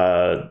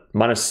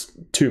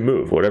 -2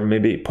 move, whatever it may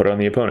be, put it on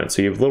the opponent.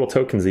 So you have little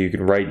tokens that you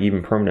can write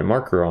even permanent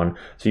marker on.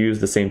 So you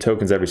use the same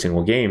tokens every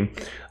single game,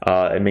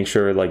 and make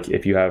sure like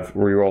if you have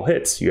reroll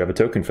hits, you have a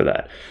token for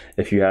that.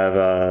 If you have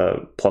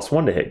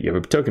 +1 to hit, you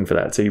have a token for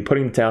that. So you're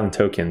putting down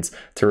tokens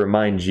to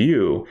remind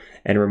you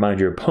and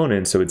remind your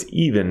opponent, so it's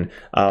even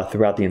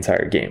throughout the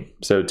entire game.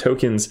 So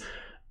tokens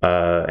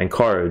and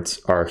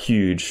cards are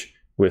huge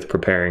with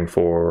preparing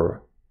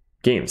for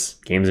games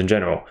in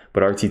general,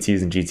 but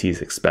RTTs and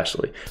GTs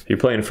especially. If you're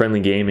playing a friendly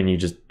game and you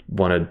just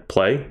want to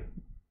play,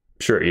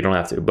 sure, you don't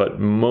have to,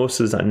 but most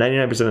of the time,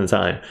 99% of the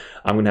time,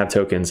 I'm gonna have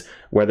tokens,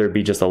 whether it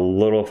be just a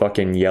little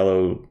fucking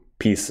yellow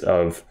piece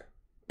of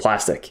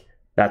plastic.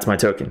 That's my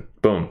token.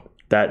 Boom.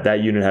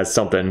 That unit has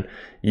something.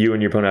 You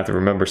and your opponent have to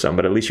remember something,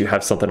 but at least you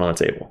have something on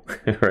the table,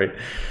 right?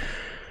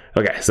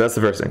 Okay, so that's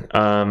the first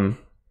thing.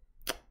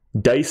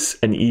 Dice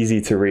and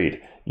easy to read.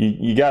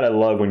 You gotta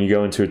love when you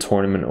go into a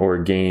tournament or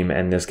a game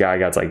and this guy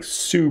got like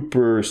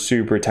super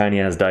tiny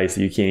ass dice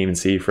that you can't even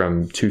see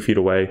from 2 feet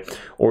away,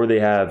 or they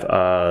have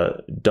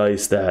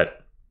dice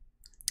that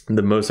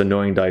the most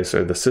annoying dice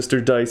are the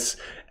sister dice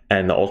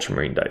and the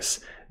ultramarine dice.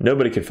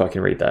 Nobody could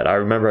fucking read that. I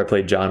remember I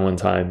played John one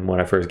time when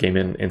I first came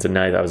into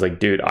Night. I was like,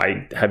 dude,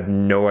 I have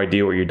no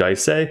idea what your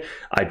dice say.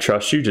 I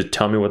trust you. Just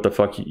tell me what the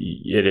fuck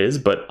it is.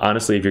 But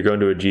honestly, if you're going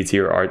to a GT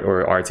or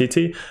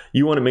RTT,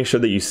 you want to make sure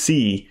that you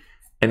see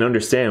and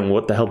understand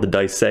what the hell the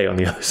dice say on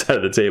the other side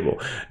of the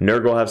table.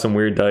 Nurgle will have some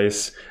weird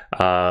dice,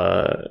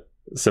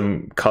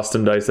 some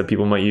custom dice that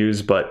people might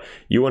use, but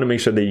you want to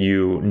make sure that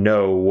you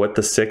know what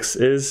the 6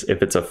 is,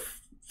 if it's a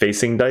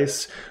facing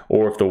dice,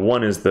 or if the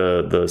 1 is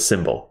the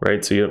symbol,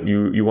 right? So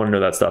you want to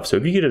know that stuff. So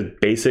if you get a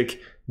basic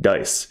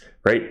dice,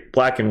 right,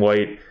 black and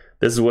white,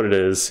 this is what it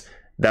is.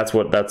 That's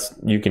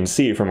you can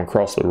see it from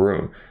across the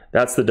room.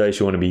 That's the dice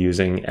you want to be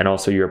using. And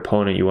also your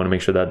opponent, you want to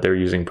make sure that they're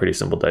using pretty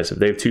simple dice. If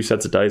they have 2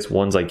 sets of dice,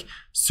 one's like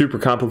super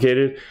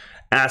complicated,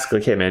 ask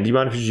like, hey man, do you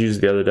mind if you use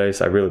the other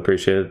dice? I really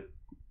appreciate it.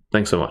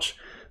 Thanks so much.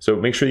 So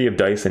make sure you have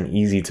dice and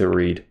easy to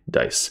read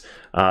dice.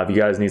 If you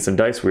guys need some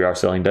dice, we are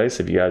selling dice.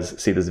 If you guys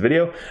see this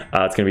video,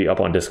 it's going to be up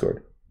on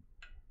Discord.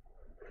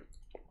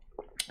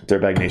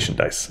 Dirtbag Nation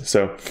dice.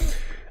 So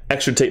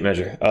extra tape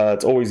measure.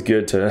 It's always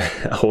good to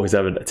always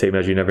have a tape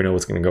measure. You never know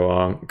what's going to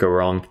go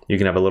wrong. You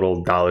can have a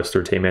little dollar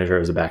store tape measure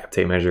as a backup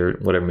tape measure,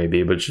 whatever it may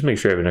be, but just make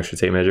sure you have an extra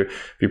tape measure.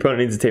 If your opponent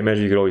needs a tape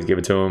measure, you could always give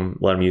it to them,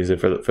 let them use it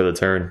for the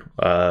turn.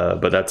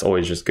 But that's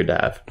always just good to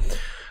have.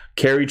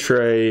 Carry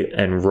tray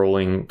and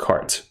rolling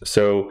carts.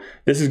 So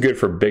this is good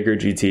for bigger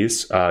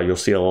GTs. You'll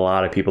see a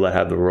lot of people that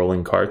have the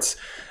rolling carts.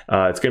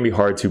 It's going to be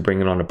hard to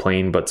bring it on a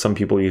plane, but some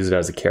people use it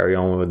as a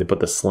carry-on where they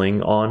put the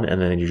sling on and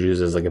then you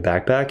use it as like a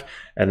backpack,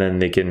 and then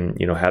they can,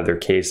 you know, have their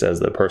case as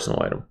the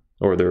personal item,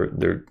 or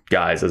their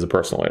guys as a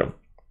personal item.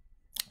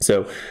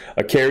 So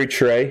a carry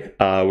tray,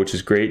 which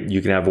is great.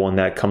 You can have one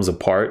that comes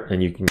apart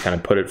and you can kind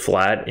of put it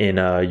flat in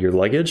your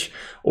luggage,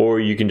 or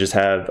you can just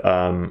have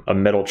a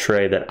metal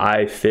tray that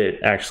I fit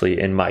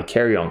actually in my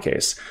carry-on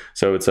case.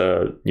 So it's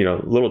a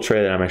little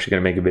tray that I'm actually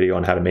going to make a video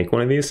on how to make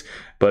one of these,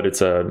 but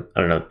it's a,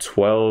 I don't know,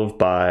 12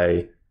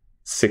 by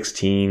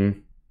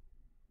 16,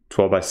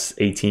 12 by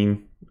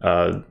 18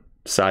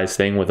 size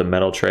thing with a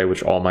metal tray,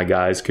 which all my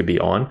guys could be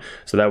on.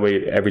 So that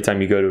way, every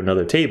time you go to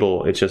another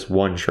table, it's just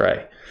one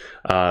tray.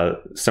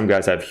 Some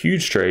guys have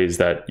huge trays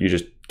that you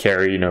just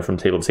carry, from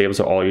table to table,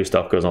 so all your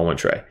stuff goes on one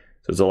tray.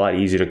 It's a lot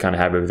easier to kind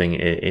of have everything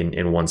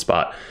in one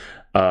spot.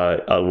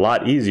 A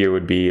lot easier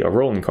would be a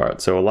rolling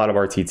cart. So a lot of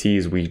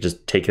RTTs, we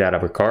just take it out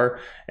of our car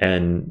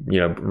and,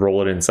 you know,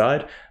 roll it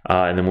inside.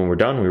 And then when we're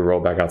done, we roll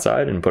back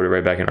outside and put it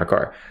right back in our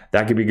car.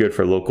 That could be good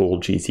for local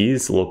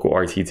GTs, local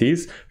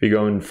RTTs. If you're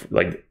going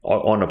like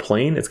on a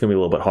plane, it's going to be a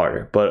little bit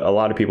harder. But a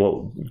lot of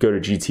people go to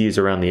GTs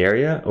around the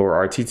area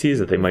or RTTs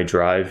that they might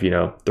drive, you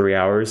know, 3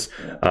 hours.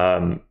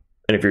 And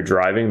if you're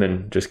driving,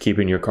 then just keep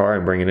it in your car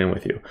and bring it in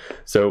with you.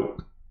 So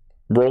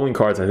rolling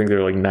carts, I think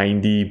they're like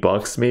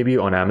 $90 maybe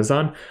on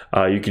Amazon.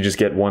 You could just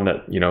get one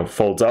that, you know,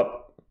 folds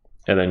up,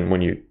 and then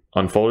when you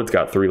unfold it, it's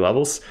got 3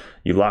 levels.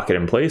 You lock it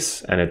in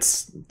place, and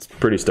it's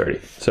pretty sturdy.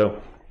 So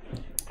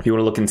if you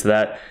want to look into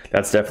that,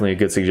 that's definitely a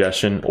good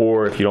suggestion.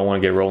 Or if you don't want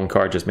to get a rolling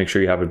cart, just make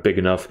sure you have a big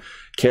enough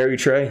carry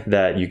tray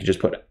that you can just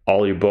put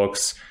all your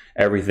books,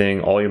 everything,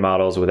 all your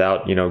models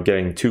without, you know,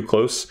 getting too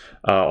close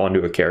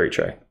onto a carry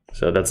tray.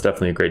 So that's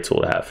definitely a great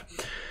tool to have.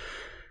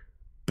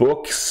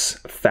 Books,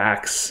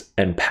 facts,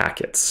 and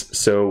packets.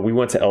 So we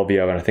went to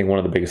LVO, and I think one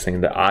of the biggest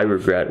things that I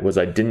regret was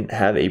I didn't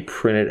have a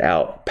printed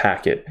out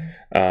packet.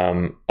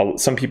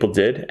 Some people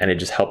did, and it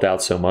just helped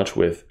out so much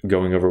with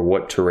going over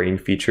what terrain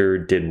feature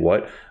did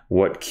what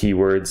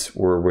keywords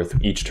were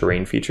with each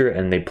terrain feature,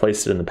 and they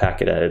placed it in the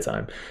packet ahead of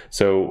time.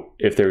 So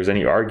if there was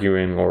any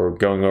arguing or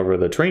going over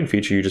the terrain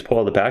feature, you just pull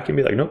out the packet and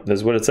be like, nope, this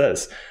is what it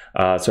says.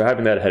 So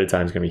having that ahead of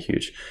time is going to be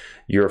huge.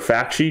 Your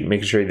fact sheet,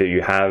 making sure that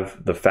you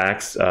have the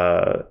facts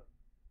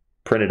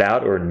printed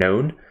out or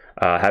known,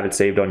 have it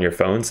saved on your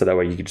phone, so that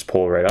way you can just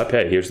pull it right up.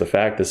 Hey, here's the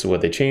fact. This is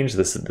what they changed.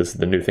 This is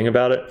the new thing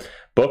about it.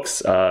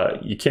 Books,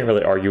 you can't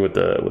really argue with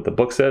what the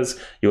book says.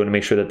 You want to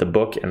make sure that the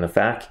book and the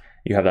fact,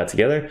 you have that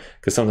together,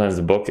 because sometimes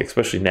the book,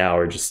 especially now,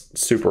 are just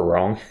super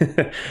wrong.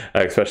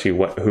 Especially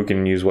who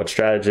can use what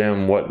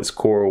stratagem, what is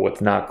core,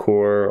 what's not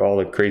core, all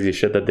the crazy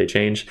shit that they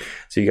change.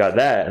 So you got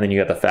that, and then you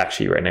got the fact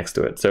sheet right next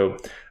to it. So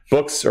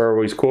books are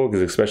always cool,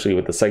 because especially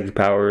with the psychic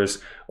powers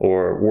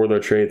or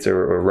warlord traits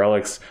or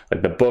relics,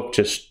 like the book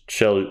just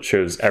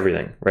shows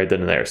everything right then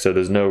and there. So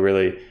there's no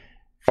really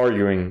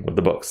arguing with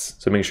the books.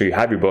 So make sure you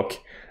have your book.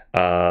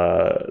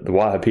 The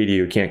Wahapedia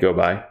you can't go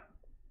by.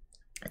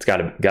 It's got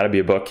to be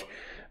a book.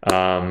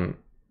 And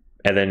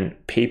then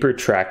paper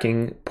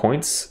tracking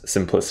points,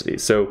 simplicity.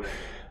 So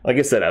like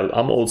I said,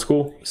 I'm old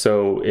school.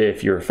 So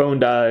if your phone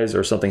dies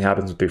or something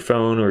happens with your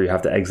phone, or you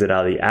have to exit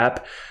out of the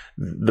app,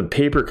 the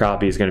paper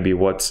copy is going to be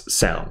what's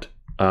sound.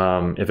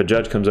 If a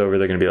judge comes over,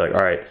 they're going to be like,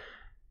 all right,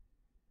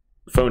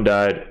 phone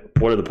died,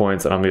 what are the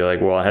points? And I'm going to be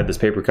like, well, I had this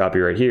paper copy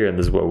right here, and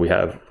this is what we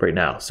have right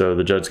now. So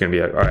the judge's going to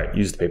be like, all right,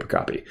 use the paper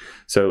copy.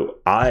 So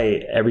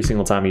every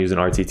single time I use an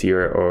RTT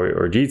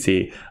or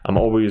GT, I'm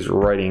always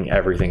writing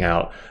everything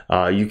out.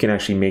 You can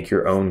actually make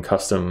your own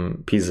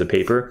custom pieces of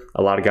paper.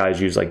 A lot of guys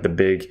use like the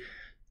big,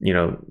 you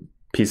know,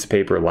 piece of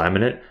paper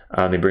laminate.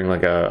 They bring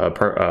like a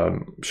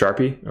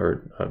Sharpie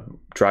or a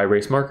dry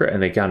erase marker,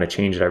 and they kind of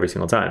change it every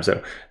single time.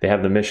 So they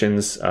have the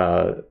missions,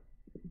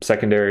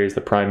 secondaries,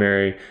 the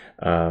primary,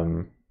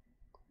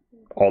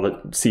 all the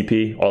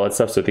CP, all that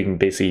stuff, so they can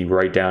basically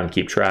write down and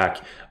keep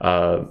track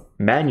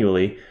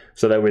manually.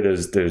 So that way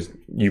there's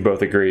you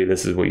both agree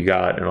this is what you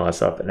got and all that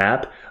stuff. An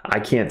app, I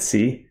can't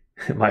see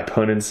my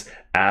opponent's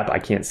app. I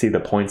can't see the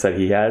points that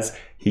he has.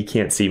 He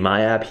can't see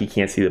my app. He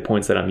can't see the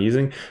points that I'm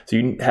using. So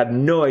you have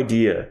no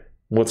idea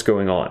what's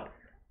going on.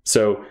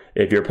 So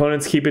if your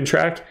opponent's keeping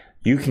track,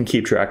 you can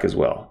keep track as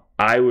well.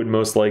 I would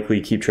most likely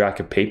keep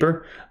track of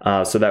paper,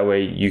 so that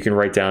way you can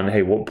write down,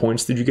 hey, what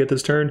points did you get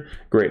this turn?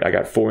 Great, I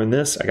got 4 in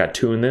this, I got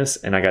 2 in this,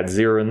 and I got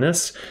 0 in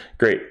this.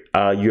 Great,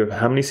 you have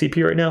how many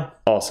CP right now?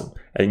 Awesome.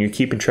 And you're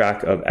keeping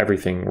track of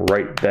everything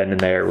right then and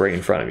there, right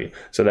in front of you.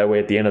 So that way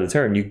at the end of the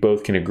turn, you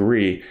both can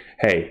agree,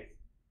 hey,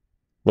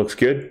 looks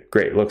good,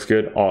 great, looks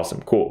good,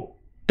 awesome, cool,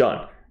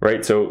 done,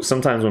 right? So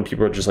sometimes when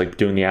people are just like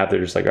doing the app,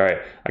 they're just like, all right,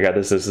 I got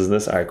this,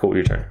 all right, cool,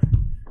 your turn.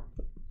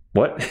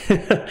 What?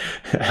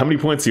 How many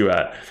points are you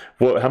at?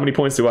 How many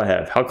points do I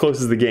have? How close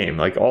is the game?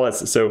 Like all that.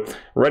 So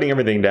writing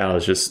everything down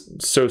is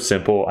just so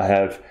simple.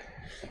 I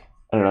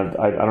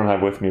don't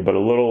have with me, but a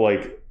little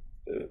like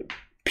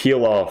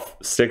peel off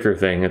sticker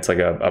thing. It's like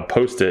a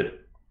Post-it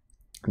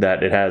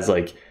that it has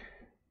like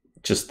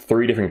just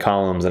 3 different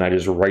columns, and I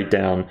just write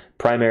down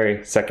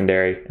primary,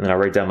 secondary, and then I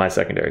write down my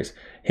secondaries.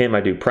 Him,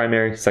 I do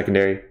primary,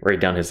 secondary,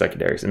 write down his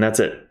secondaries, and that's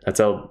it. That's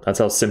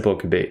how simple it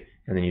could be.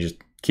 And then you just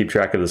keep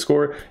track of the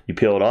score, you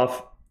peel it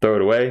off, throw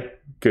it away,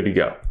 good to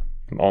go.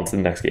 On to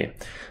the next game.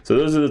 So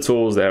those are the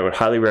tools that I would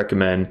highly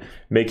recommend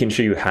making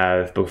sure you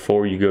have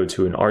before you go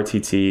to an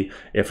RTT,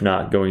 if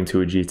not going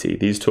to a GT.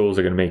 These tools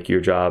are going to make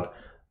your job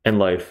and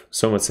life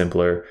so much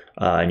simpler,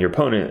 and your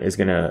opponent is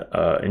going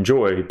to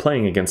enjoy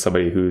playing against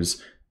somebody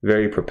who's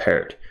very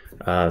prepared.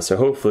 So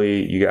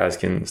hopefully you guys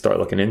can start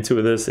looking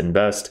into this,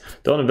 invest.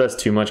 Don't invest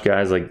too much,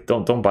 guys. Like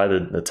don't buy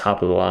the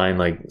top of the line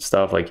like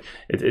stuff. Like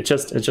it's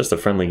just a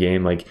friendly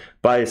game. Like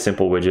buy a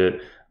simple widget,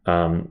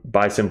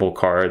 buy simple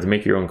cards,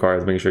 make your own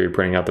cards, make sure you're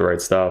printing out the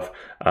right stuff,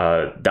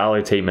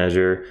 dollar tape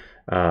measure.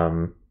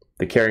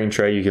 The carrying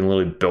tray, you can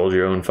literally build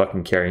your own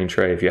fucking carrying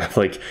tray. If you have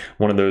like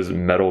one of those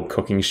metal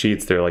cooking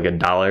sheets, they're like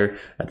 $1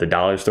 at the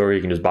dollar store.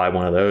 You can just buy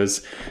one of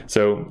those.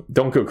 So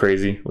don't go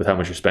crazy with how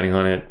much you're spending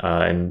on it.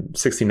 And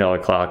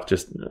 $16 clock,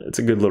 it's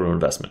a good little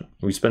investment.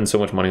 We spend so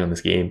much money on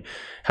this game.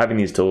 Having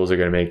these tools are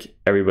going to make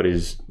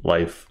everybody's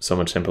life so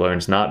much simpler. And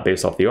it's not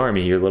based off the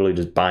army. You're literally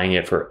just buying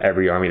it for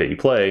every army that you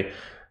play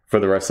for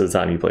the rest of the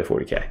time you play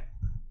 40k.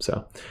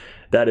 So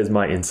that is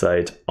my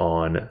insight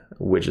on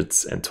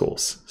widgets and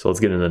tools. So let's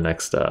get into the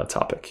next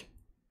topic.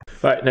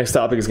 All right, next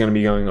topic is going to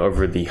be going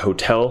over the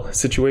hotel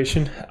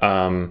situation,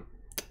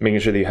 making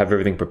sure that you have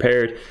everything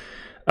prepared.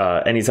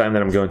 Anytime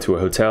that I'm going to a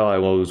hotel, I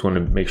always want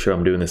to make sure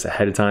I'm doing this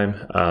ahead of time.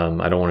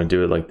 I don't want to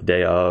do it like the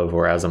day of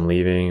or as I'm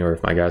leaving, or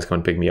if my guys come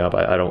and pick me up.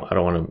 I don't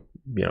want to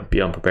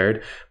be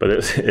unprepared. But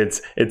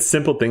it's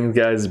simple things,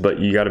 guys, but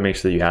you got to make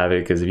sure that you have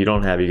it, because if you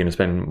don't have it, you're going to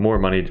spend more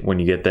money when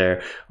you get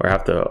there, or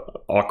have to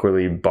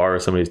awkwardly borrow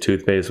somebody's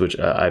toothpaste, which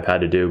I've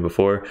had to do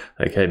before.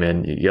 Like, hey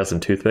man, you got some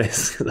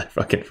toothpaste? Because I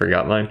fucking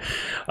forgot mine.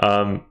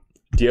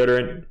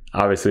 Deodorant,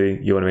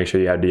 obviously you want to make sure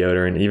you have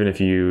deodorant, even if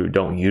you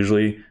don't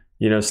usually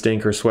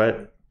stink or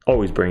sweat.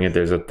 Always bring it.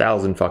 There's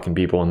 1,000 fucking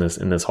people in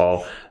this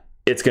hall.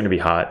 It's going to be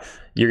hot.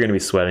 You're going to be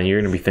sweating.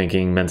 You're going to be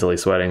thinking, mentally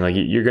sweating. Like,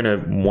 you're going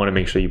to want to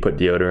make sure you put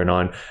deodorant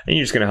on, and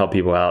you're just going to help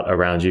people out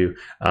around you.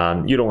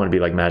 You don't want to be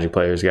like Magic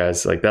players,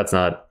 guys. Like, that's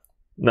a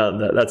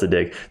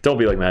dig. Don't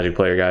be like Magic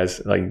player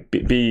guys. Like,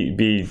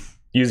 be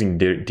using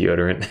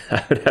deodorant.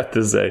 I would have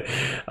to say.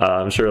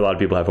 I'm sure a lot of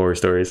people have horror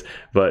stories,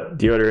 but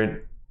deodorant.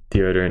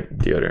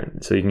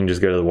 So you can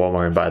just go to the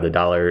Walmart and buy the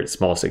 $1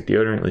 small stick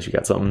deodorant. At least you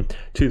got something.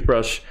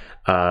 Toothbrush.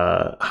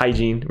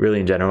 Hygiene, really,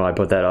 in general, I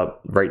put that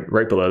up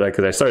right below that,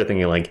 because I started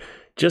thinking, like,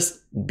 just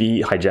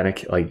be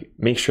hygienic. Like,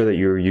 make sure that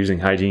you're using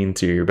hygiene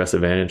to your best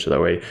advantage, so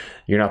that way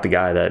you're not the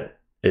guy that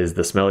is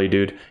the smelly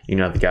dude. You're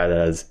not the guy that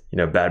has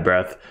bad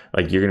breath.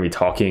 Like, you're gonna be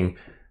talking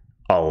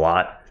a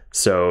lot,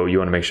 so you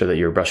want to make sure that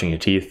you're brushing your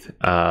teeth,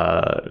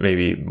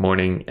 maybe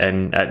morning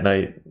and at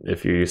night,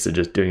 if you're used to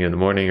just doing it in the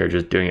morning, or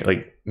just doing it,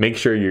 like, make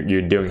sure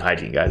you're doing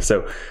hygiene, guys.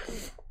 So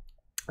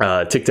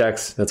Tic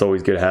Tacs, that's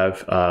always good to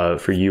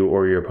have for you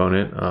or your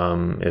opponent.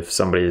 If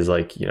somebody is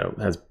like,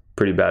 has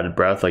pretty bad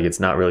breath, like,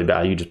 it's not really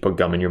bad, you just put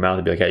gum in your mouth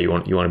and be like, hey, you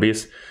want a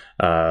piece?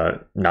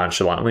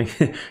 Nonchalantly.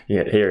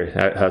 Here,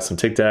 have some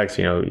Tic Tacs,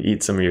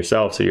 eat some of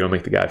yourself so you don't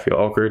make the guy feel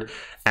awkward.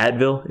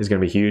 Advil is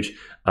going to be huge.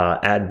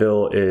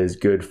 Advil is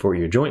good for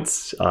your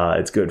joints.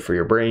 It's good for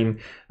your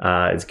brain.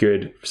 It's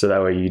good so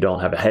that way you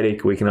don't have a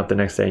headache waking up the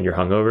next day and you're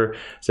hungover.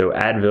 So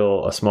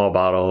Advil, a small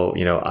bottle,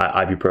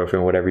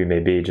 ibuprofen, whatever you may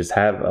be, just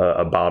have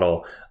a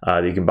bottle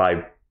that you can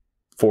buy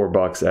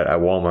 $4 at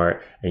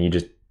Walmart, and you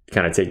just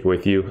kind of take it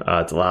with you.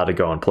 It's allowed to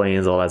go on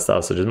planes, all that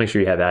stuff. So just make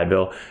sure you have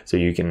Advil, so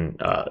you can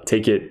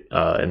take it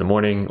in the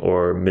morning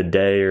or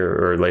midday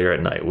or later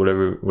at night,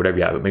 whatever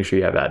you have. But make sure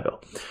you have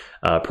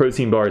Advil.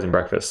 Protein bars and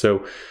breakfast.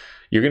 So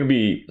you're going to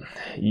be,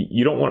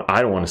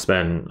 I don't want to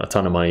spend a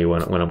ton of money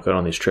when I'm going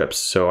on these trips.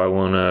 So I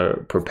want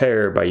to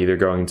prepare by either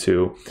going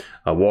to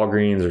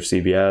Walgreens or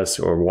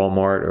CVS or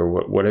Walmart or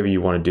whatever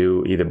you want to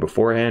do, either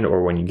beforehand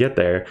or when you get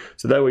there.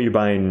 So that way you're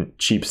buying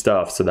cheap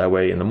stuff. So that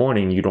way in the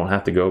morning, you don't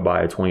have to go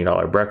buy a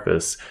 $20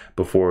 breakfast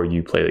before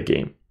you play the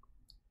game.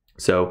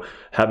 So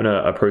having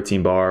a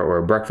protein bar or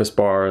a breakfast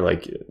bar,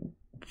 like,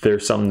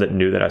 there's something that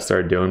new that I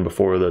started doing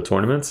before the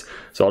tournaments.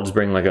 So I'll just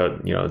bring like a,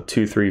 $2,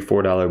 $3,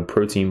 $4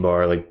 protein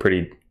bar, like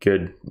pretty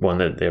good one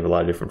that they have a lot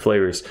of different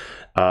flavors.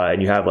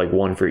 And you have like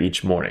one for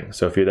each morning.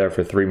 So if you're there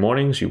for 3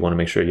 mornings, you want to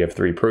make sure you have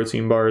 3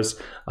 protein bars.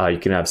 You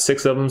can have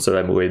 6 of them. So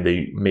that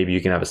way maybe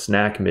you can have a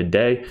snack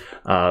midday.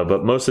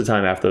 But most of the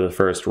time after the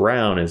first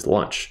round is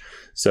lunch.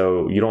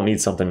 So you don't need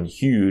something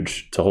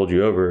huge to hold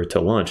you over to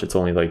lunch. It's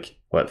only like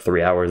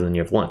 3 hours and then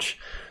you have lunch.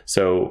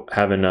 So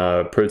having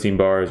protein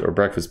bars or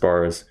breakfast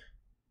bars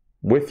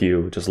with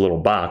you, just a little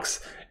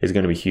box, is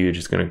going to be huge.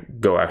 It's going to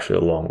go actually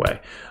a long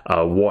way.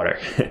 Water.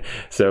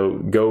 So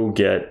go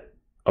get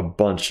a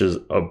bunch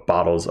of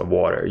bottles of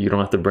water. You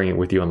don't have to bring it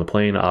with you on the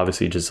plane.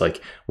 Obviously, just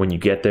like when you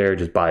get there,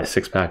 just buy a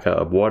 6-pack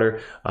of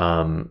water.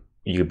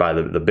 You could buy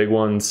the big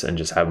ones and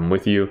just have them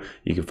with you.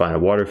 You can find a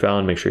water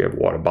fountain, make sure you have a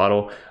water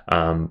bottle,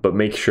 but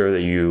make sure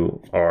that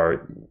you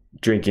are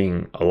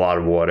drinking a lot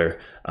of water,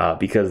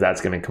 because that's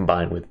going to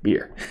combine with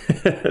beer.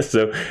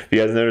 So if you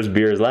guys notice,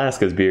 beer is last,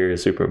 because beer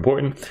is super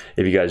important.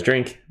 If you guys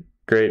drink,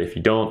 great. If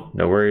you don't,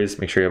 no worries.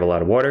 Make sure you have a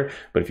lot of water.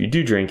 But if you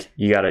do drink,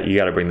 you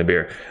gotta bring the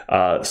beer.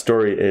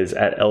 Story is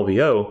at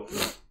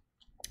LVO,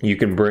 you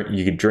could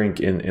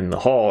drink in the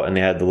hall, and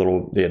they had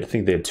I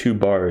think they had 2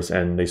 bars,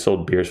 and they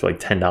sold beers for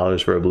like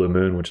 $10 for a Blue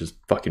Moon, which is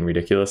fucking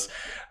ridiculous.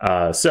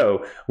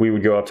 So we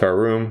would go up to our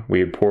room,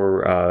 we would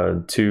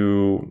pour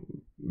 2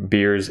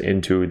 beers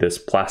into this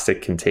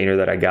plastic container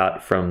that I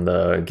got from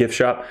the gift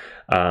shop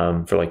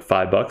for like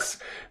 $5.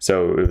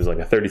 So it was like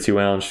a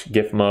 32-ounce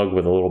gift mug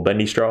with a little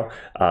bendy straw.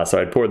 So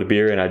I'd pour the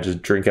beer and I'd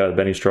just drink out of the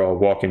bendy straw,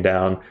 walking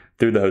down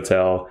through the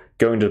hotel,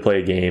 going to play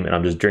a game, and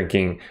I'm just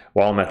drinking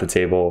while I'm at the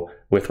table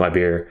with my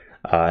beer.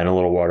 and a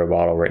little water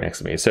bottle right next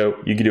to me. So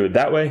you can do it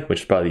that way,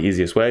 which is probably the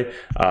easiest way,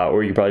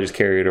 or you can probably just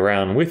carry it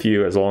around with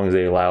you as long as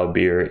they allow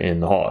beer in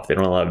the hall. If they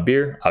don't allow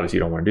beer, obviously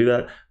you don't want to do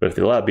that, but if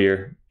they allow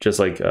beer, just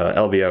like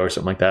LVO or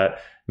something like that,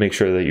 make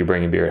sure that you're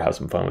bringing beer to have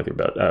some fun with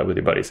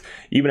your buddies,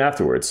 even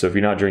afterwards. So if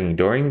you're not drinking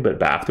during,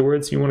 but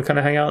afterwards you want to kind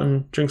of hang out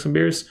and drink some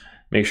beers,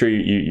 make sure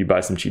you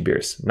buy some cheap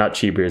beers. Not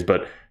cheap beers,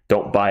 but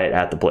don't buy it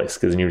at the place,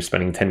 because then you're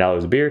spending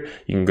 $10 a beer.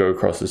 You can go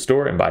across the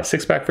store and buy a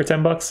 6-pack for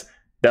 $10.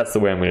 That's the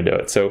way I'm going to do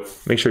it. So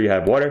make sure you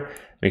have water,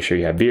 make sure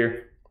you have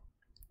beer,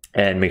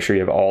 and make sure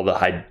you have all the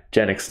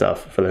hygienic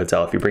stuff for the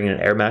hotel. If you're bringing an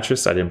air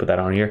mattress, I didn't put that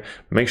on here,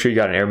 make sure you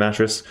got an air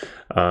mattress,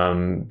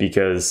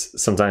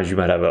 because sometimes you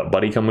might have a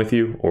buddy come with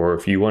you, or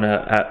if you want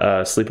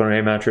to sleep on an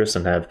air mattress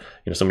and have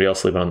somebody else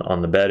sleep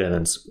on the bed and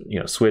then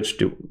switch,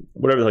 do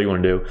whatever the hell you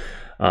want to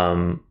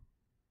do.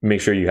 Make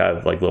sure you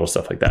have like little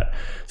stuff like that.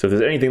 So if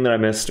there's anything that I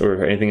missed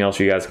or anything else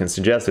you guys can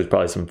suggest, there's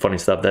probably some funny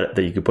stuff that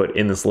you could put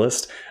in this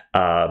list.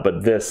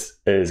 But this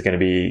is going to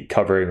be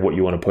covering what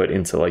you want to put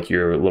into like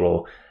your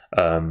little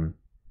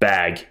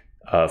bag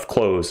of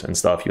clothes and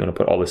stuff. You want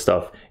to put all this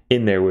stuff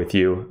in there with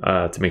you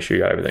to make sure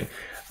you got everything.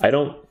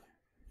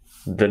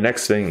 The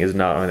next thing is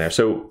not on there.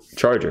 So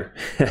charger,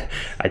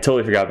 I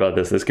totally forgot about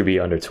this. This could be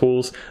under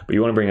tools, but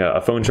you want to bring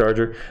a phone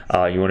charger.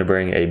 You want to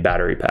bring a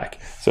battery pack.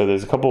 So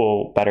there's a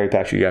couple battery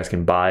packs you guys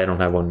can buy. I don't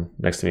have one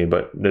next to me,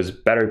 but there's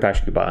battery packs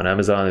you can buy on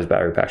Amazon. There's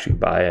battery packs you can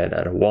buy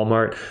at a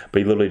Walmart, but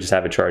you literally just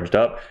have it charged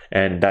up,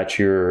 and that's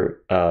your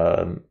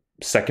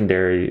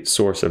secondary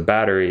source of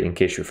battery in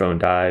case your phone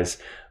dies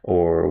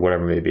or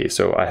whatever it may be.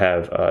 So I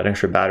have an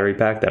extra battery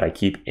pack that I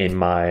keep in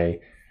my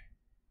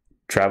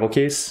travel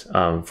case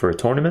for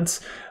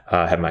tournaments.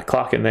 I have my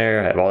clock in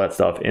there, I have all that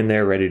stuff in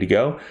there ready to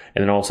go,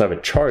 and then I also have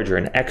a charger,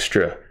 an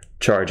extra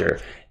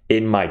charger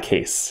in my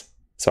case.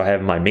 So I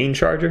have my main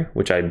charger,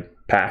 which I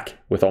pack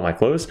with all my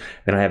clothes,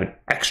 and I have an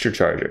extra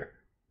charger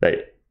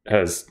that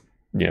has,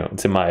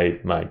 it's in my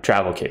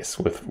travel case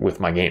with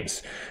my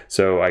games.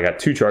 So I got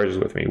 2 chargers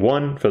with me,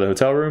 one for the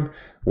hotel room,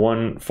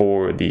 one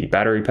for the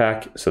battery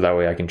pack, so that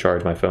way I can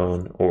charge my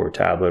phone or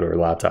tablet or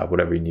laptop,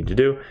 whatever you need to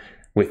do,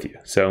 with you.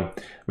 So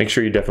make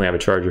sure you definitely have a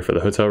charger for the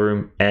hotel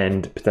room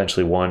and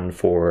potentially one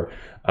for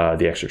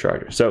the extra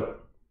charger. So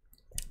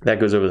that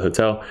goes over the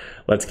hotel.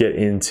 Let's get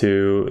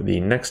into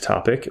the next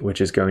topic, which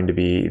is going to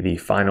be the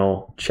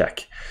final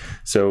check.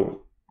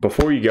 So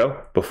before you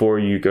go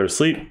to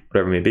sleep,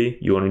 whatever it may be,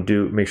 you want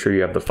to make sure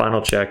you have the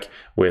final check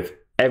with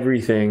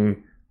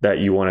everything that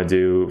you want to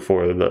do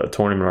for the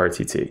tournament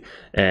RTT.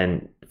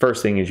 And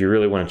first thing is you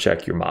really want to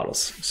check your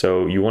models.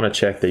 So you want to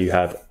check that you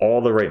have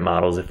all the right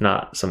models, if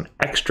not some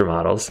extra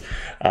models.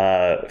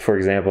 For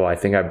example, I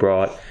think I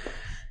brought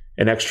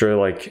an extra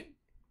like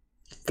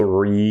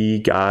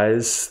 3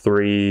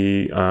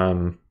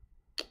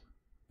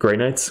 Grey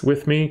Knights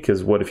with me,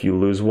 because what if you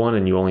lose one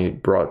and you only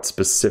brought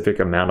specific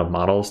amount of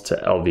models to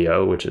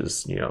LVO, which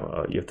is, you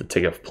have to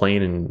take a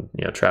plane and,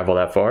 travel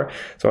that far.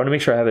 So I want to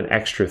make sure I have an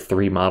extra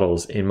 3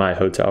 models in my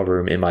hotel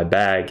room, in my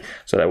bag.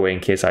 So that way, in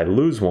case I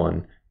lose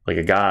one, like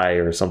a guy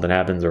or something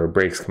happens or it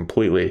breaks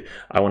completely,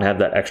 I want to have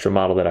that extra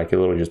model that I could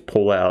literally just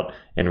pull out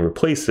and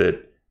replace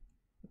it.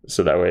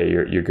 So that way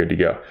you're good to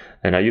go.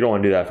 And now you don't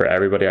want to do that for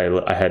everybody.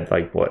 I had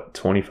like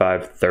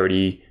 25,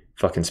 30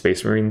 fucking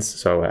Space Marines,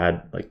 so I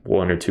had like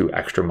 1 or 2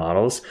 extra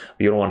models.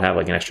 You don't want to have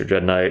like an extra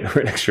Dread Knight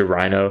or an extra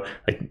Rhino.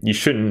 Like, you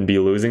shouldn't be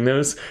losing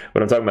those.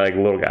 But I'm talking about like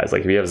little guys,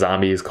 like if you have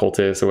zombies,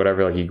 cultists, or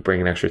whatever, like you can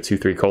bring an extra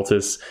 2-3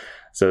 cultists.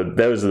 So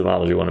those are the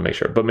models you want to make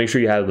sure. But make sure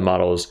you have the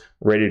models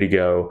ready to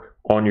go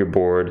on your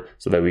board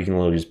so that we can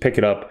literally just pick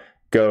it up,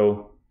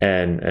 go,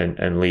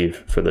 and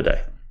leave for the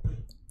day.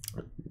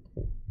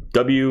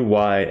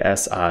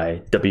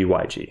 WYSIWYG,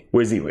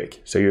 WYSIWYG.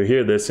 So you'll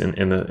hear this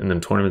in the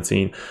tournament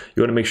scene.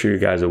 You want to make sure your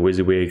guys are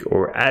WYSIWYG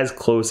or as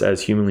close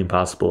as humanly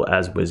possible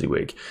as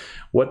WYSIWYG.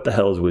 What the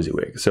hell is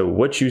WYSIWYG? So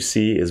what you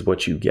see is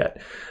what you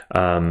get.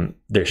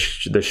 There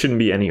shouldn't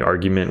be any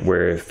argument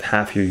where if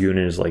half your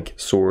unit is like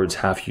swords,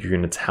 half your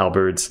unit's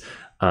halberds,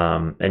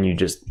 and you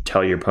just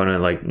tell your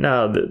opponent like,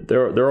 no,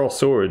 they're all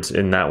swords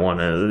in that one.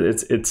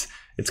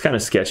 It's kind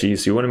of sketchy.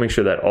 So you want to make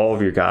sure that all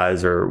of your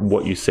guys are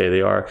what you say they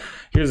are.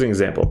 Here's an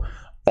example.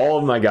 All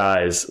of my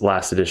guys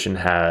last edition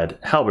had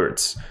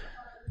halberds.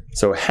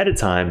 So ahead of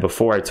time,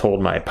 before I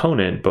told my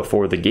opponent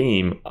before the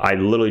game, I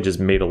literally just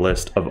made a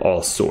list of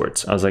all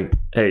swords. I was like,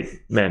 hey,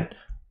 man,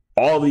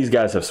 all of these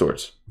guys have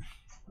swords.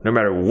 No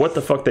matter what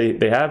the fuck they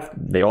have,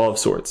 they all have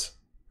swords.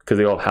 Because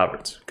they all have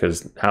halberds.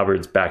 Because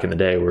halberds back in the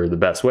day were the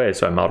best way,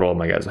 so I modeled all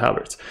my guys with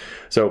halberds.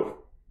 So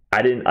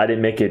I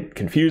didn't make it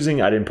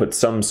confusing. I didn't put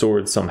some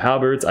swords, some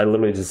halberds. I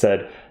literally just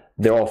said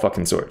they're all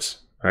fucking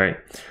swords. All right.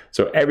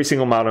 So every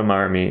single model in my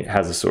army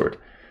has a sword.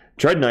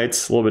 Dread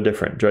Knight's a little bit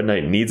different. Dread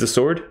Knight needs a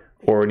sword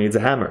or needs a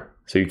hammer.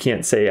 So you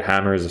can't say a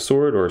hammer is a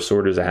sword or a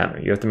sword is a hammer.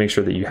 You have to make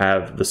sure that you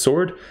have the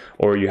sword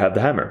or you have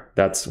the hammer.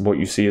 That's what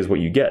you see is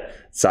what you get.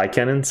 Side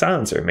cannon,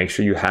 silencer. Make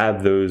sure you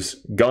have those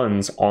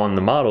guns on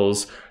the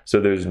models so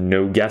there's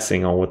no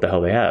guessing on what the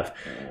hell they have.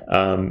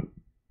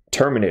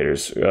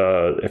 Terminators,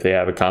 if they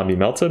have a combi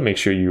melta, make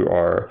sure you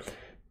are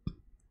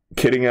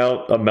kitting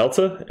out a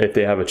Melta. If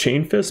they have a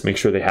chain fist, make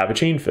sure they have a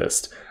chain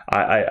fist.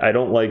 I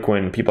don't like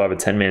when people have a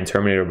 10-man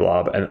Terminator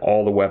blob and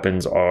all the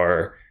weapons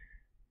are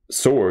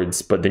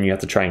swords, but then you have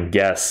to try and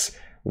guess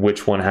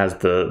which one has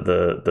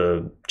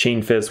the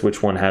chain fist,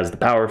 which one has the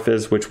power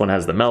fist, which one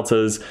has the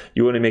Meltas.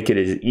 You want to make it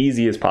as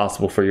easy as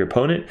possible for your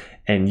opponent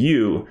and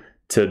you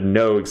to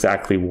know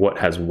exactly what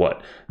has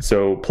what.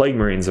 So Plague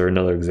Marines are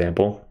another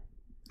example.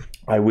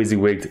 I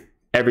WYSIWYG'd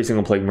every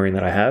single Plague Marine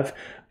that I have.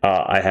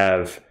 I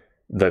have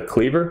the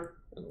cleaver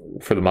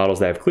for the models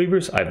that have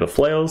cleavers. I have the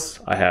flails,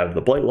 I have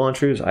the blight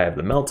launchers, I have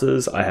the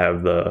Meltas, I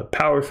have the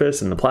power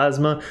fist and the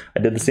plasma. I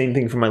did the same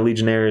thing for my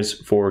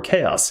legionnaires for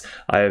chaos.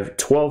 I have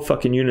 12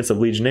 fucking units of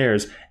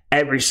legionnaires.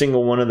 Every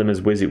single one of them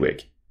is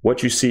WYSIWYG.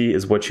 What you see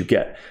is what you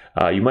get.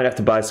 You might have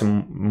to buy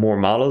some more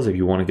models if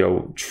you want to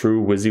go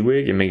true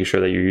WYSIWYG and making sure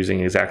that you're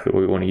using exactly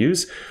what you want to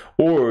use,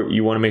 or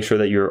you want to make sure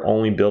that you're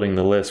only building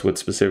the list with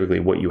specifically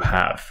what you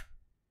have.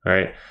 All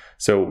right.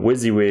 So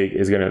WYSIWYG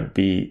is going to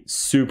be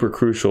super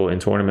crucial in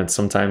tournaments.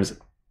 Sometimes,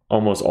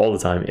 almost all the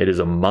time, it is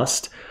a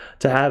must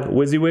to have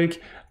WYSIWYG.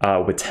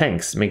 With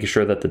tanks, making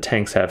sure that the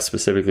tanks have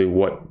specifically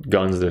what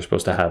guns they're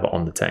supposed to have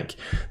on the tank.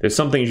 There's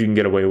some things you can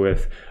get away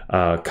with.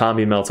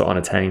 Combi Melta on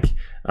a tank,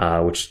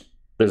 which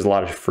there's a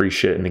lot of free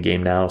shit in the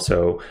game now.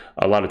 So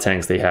a lot of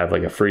tanks, they have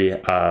like a free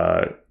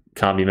Combi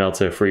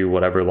Melta, free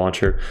whatever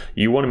launcher.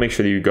 You want to make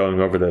sure that you're going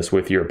over this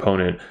with your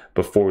opponent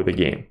before the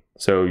game.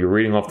 So you're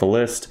reading off the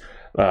list.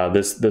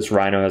 This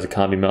Rhino has a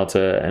Combi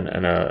Melta and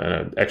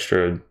an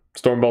extra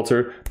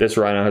Stormbolter. This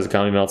Rhino has a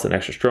Combi Melta and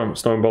extra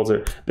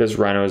Stormbolter. This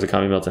Rhino has a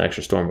Combi Melta and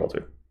extra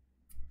Stormbolter.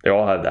 They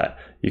all have that.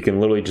 You can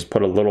literally just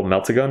put a little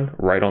Melta gun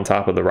right on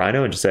top of the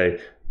Rhino and just say,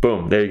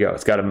 boom, there you go.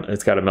 It's got a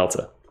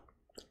Melta.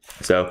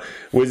 So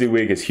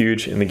WYSIWYG is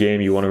huge in the game.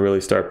 You want to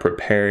really start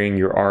preparing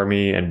your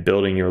army and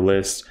building your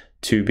list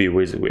to be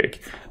WYSIWYG.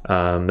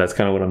 That's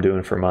kind of what I'm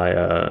doing for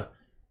my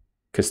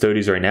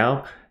Custodies right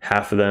now.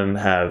 Half of them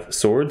have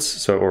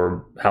swords,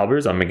 or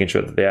halberds. I'm making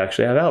sure that they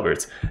actually have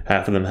halberds.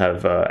 Half of them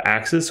have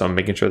axes, so I'm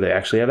making sure they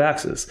actually have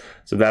axes.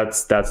 So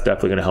that's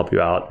definitely going to help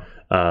you out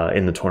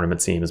in the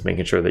tournament scene, is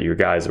making sure that your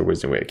guys are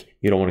WYSIWYG.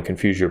 You don't want to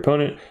confuse your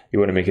opponent. You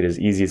want to make it as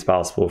easy as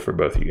possible for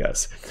both of you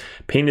guys.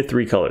 Painted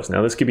 3 colors.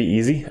 Now this could be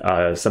easy.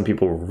 Some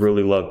people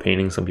really love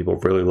painting. Some people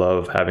really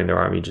love having their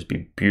army just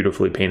be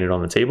beautifully painted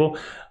on the table.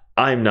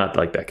 I'm not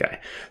like that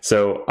guy.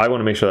 So I want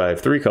to make sure that I have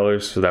 3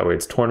 colors, so that way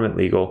it's tournament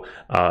legal,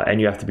 and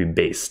you have to be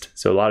based.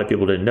 So a lot of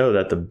people didn't know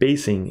that the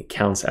basing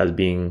counts as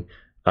being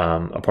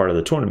a part of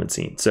the tournament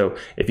scene. So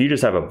if you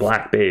just have a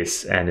black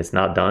base and it's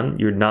not done,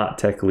 you're not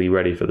technically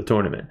ready for the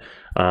tournament.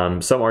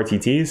 Some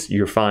RTTs,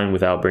 you're fine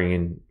without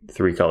bringing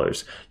 3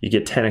 colors. You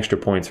get 10 extra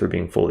points for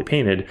being fully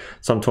painted.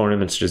 Some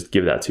tournaments just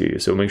give that to you.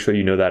 So make sure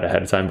you know that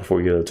ahead of time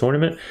before you go to the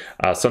tournament.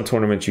 Some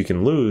tournaments you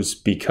can lose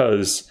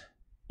because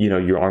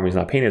your army's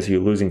not painted, so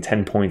you're losing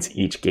 10 points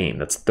each game.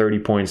 That's 30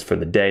 points for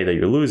the day that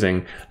you're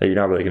losing that you're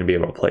not really going to be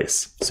able to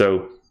place.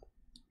 So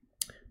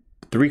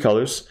 3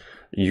 colors.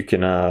 You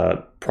can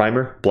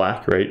primer,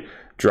 black, right?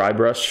 Dry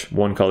brush,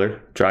 1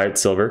 color, dry it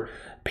silver,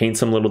 paint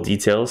some little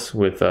details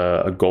with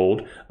a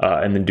gold,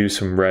 and then do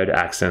some red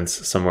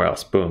accents somewhere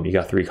else. Boom, you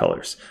got 3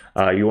 colors.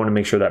 You want to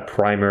make sure that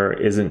primer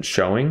isn't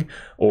showing,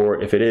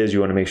 or if it is, you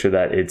want to make sure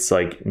that it's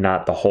like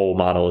not the whole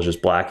model is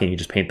just black and you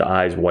just paint the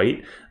eyes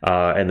white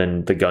and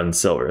then the gun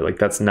silver. Like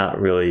that's not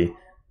really,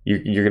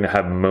 you're going to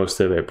have most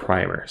of it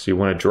primer. So you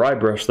want to dry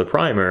brush the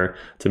primer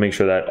to make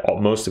sure that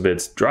most of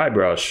it's dry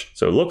brush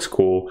so it looks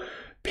cool.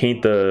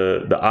 Paint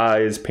the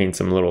eyes, paint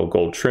some little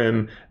gold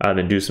trim,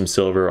 then do some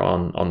silver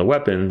on the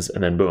weapons,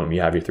 and then boom, you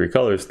have your 3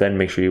 colors. Then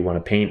make sure you want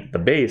to paint the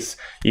base,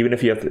 even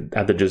if you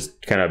have to just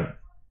kind of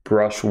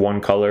brush 1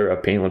 color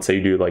of paint. Let's say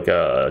you do like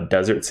a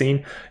desert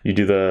scene, you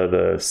do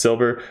the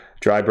silver,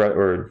 dry brush,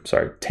 or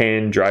sorry,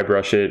 tan, dry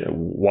brush it,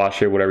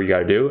 wash it, whatever you got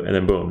to do, and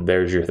then boom,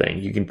 there's your thing.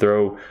 You can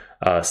throw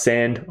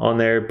sand on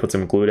there, put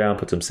some glue down,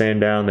 put some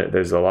sand down.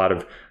 There's a lot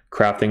of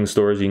crafting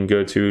stores you can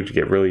go to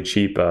get really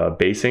cheap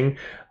basing.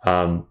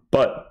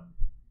 But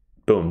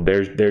boom,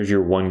 there's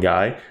your 1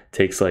 guy.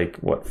 Takes like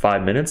what,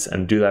 5 minutes,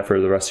 and do that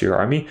for the rest of your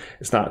army.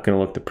 It's not going to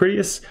look the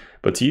prettiest,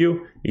 but to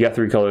you got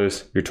 3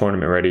 colors, you're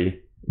tournament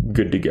ready,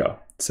 good to go.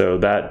 So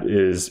that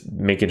is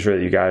making sure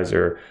that you guys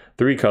are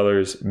 3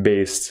 colors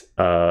based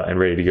and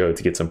ready to go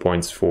to get some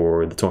points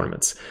for the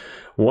tournaments.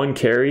 1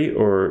 carry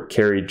or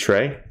carried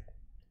tray.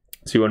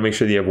 So you want to make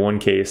sure that you have 1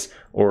 case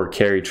or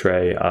carry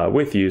tray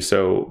with you.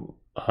 So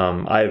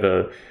I have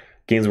a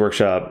Games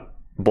Workshop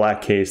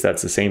black case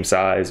that's the same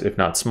size, if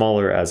not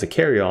smaller, as a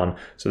carry-on.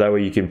 So that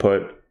way you can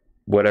put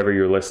whatever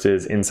your list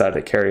is inside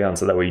the carry-on.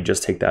 So that way you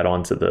just take that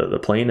onto the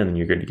plane and then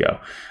you're good to go.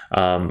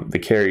 The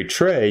carry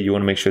tray, you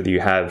want to make sure that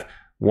you have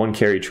 1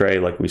 carry tray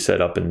like we set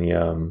up in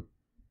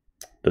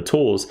the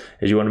tools,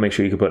 is you want to make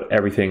sure you can put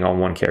everything on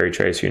 1 carry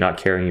tray, so you're not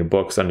carrying your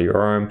books under your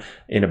arm,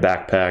 in a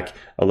backpack,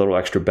 a little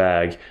extra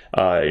bag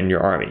in your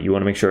army. You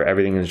want to make sure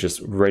everything is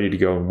just ready to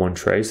go in 1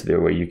 tray, so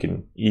that way you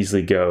can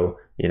easily go,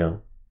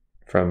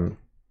 from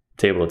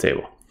table to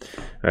table.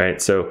 All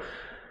right, so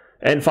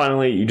And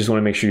finally, you just want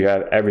to make sure you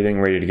have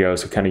everything ready to go.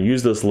 So kind of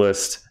use this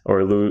list,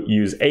 or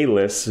use a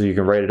list, so you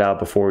can write it out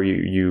before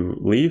you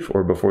leave,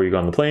 or before you go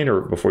on the plane,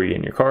 or before you get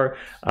in your car.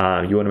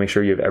 You want to make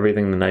sure you have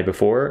everything the night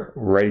before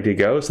ready to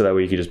go, so that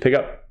way you can just pick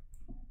up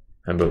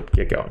and boom,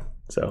 get going.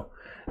 So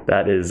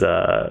that is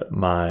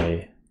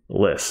my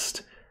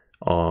list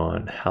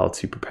on how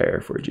to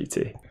prepare for a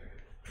GT.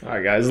 All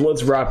right, guys,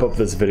 let's wrap up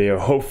this video.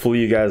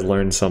 Hopefully you guys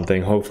learned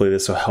something. Hopefully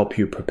this will help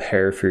you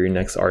prepare for your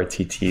next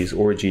RTTs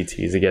or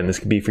GTs. Again, this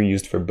can be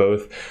used for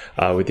both.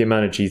 With the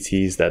amount of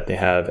GTs that they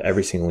have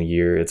every single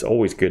year, it's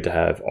always good to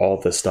have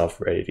all the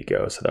stuff ready to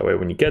go. So that way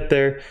when you get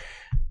there,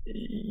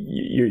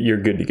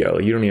 you're good to go.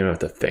 You don't even have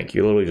to think.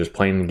 You're literally just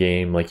playing the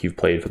game like you've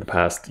played for the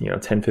past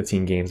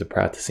 10-15 games of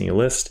practicing a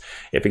list.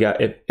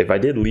 If I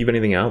did leave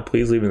anything out,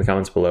 please leave in the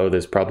comments below.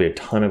 There's probably a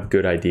ton of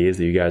good ideas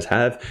that you guys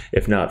have.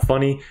 If not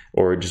funny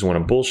or just want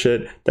to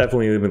bullshit,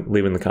 definitely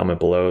leave in the comment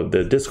below.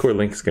 The Discord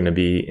link is going to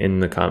be in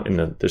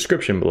the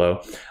description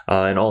below.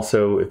 And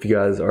also, if you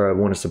guys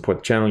want to support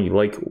the channel, you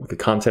like the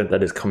content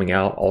that is coming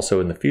out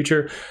also in the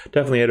future,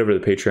 definitely head over to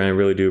the Patreon. I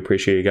really do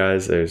appreciate you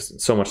guys.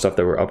 There's so much stuff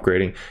that we're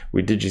upgrading.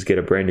 We did just get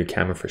a brand new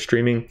camera for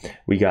streaming.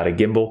 We got a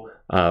gimbal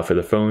for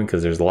the phone,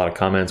 because there's a lot of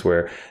comments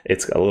where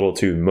it's a little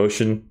too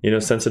motion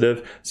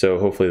sensitive. So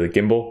hopefully the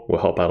gimbal will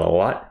help out a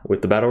lot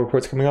with the battle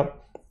reports coming up.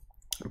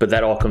 But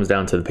that all comes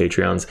down to the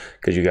Patreons,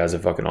 because you guys are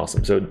fucking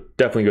awesome. So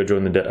definitely go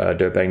join the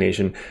Dirtbag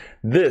Nation.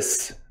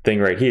 This thing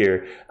right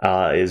here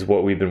is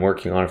what we've been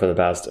working on for the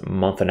past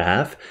month and a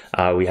half.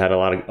 We had a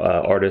lot of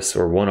artists,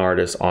 or one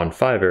artist on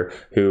Fiverr,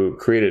 who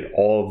created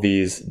all of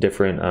these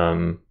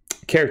different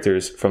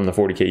characters from the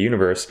 40k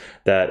universe.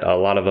 That a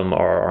lot of them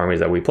are armies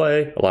that we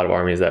play, a lot of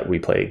armies that we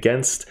play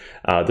against.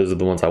 Those are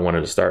the ones I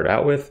wanted to start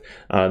out with.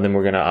 Then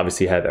we're going to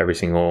obviously have every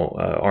single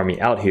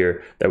army out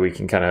here that we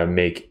can kind of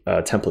make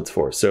templates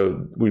for.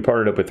 So we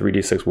partnered up with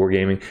 3D6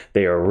 Wargaming.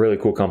 They are a really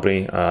cool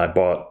company. I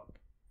bought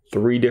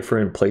 3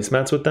 different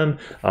placemats with them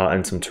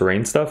and some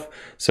terrain stuff.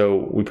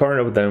 So we partnered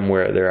up with them,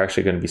 where they're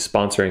actually going to be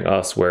sponsoring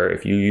us, where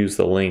if you use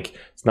the link,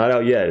 it's not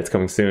out yet, it's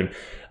coming soon.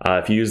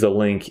 If you use the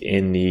link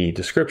in the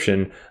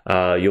description,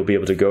 you'll be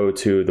able to go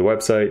to the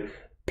website,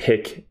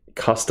 pick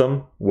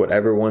custom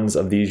whatever ones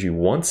of these you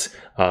want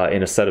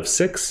in a set of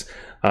 6,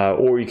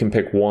 or you can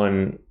pick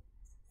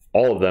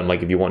all of them.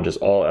 Like if you want just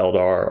all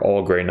Eldar,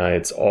 all Grey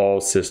Knights,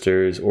 all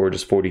Sisters, or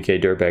just 40k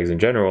dirtbags in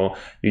general,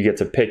 you get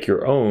to pick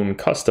your own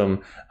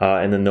custom,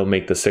 and then they'll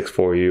make the 6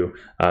 for you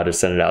to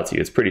send it out to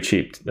you. It's pretty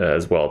cheap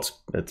as well.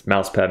 It's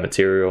mousepad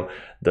material.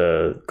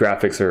 The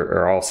graphics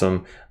are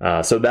awesome.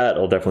 So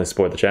that'll definitely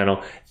support the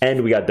channel.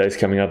 And we got dice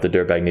coming up, the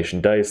Dirtbag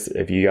Nation dice.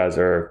 If you guys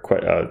are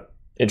quite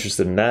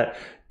interested in that,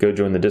 go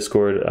join the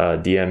Discord,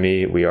 DM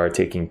me. We are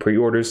taking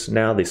pre-orders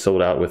now. They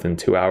sold out within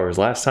 2 hours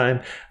last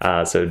time.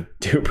 So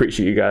do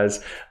appreciate you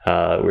guys.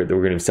 We're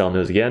going to be selling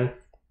those again.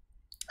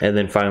 And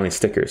then finally,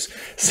 stickers.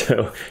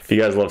 So if you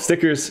guys love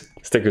stickers,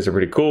 stickers are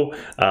pretty cool.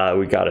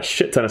 We got a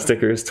shit ton of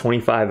stickers,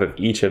 25 of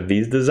each of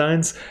these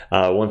designs.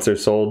 Once they're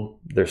sold,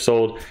 they're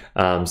sold.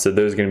 So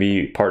those are going to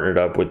be partnered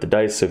up with the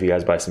dice. So if you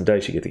guys buy some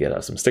dice, you get to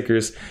get some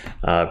stickers.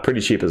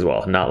 Pretty cheap as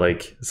well. Not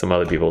like some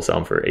other people sell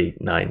them for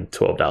 $8, $9,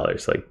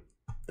 $12. Like,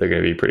 they're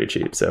going to be pretty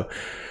cheap. So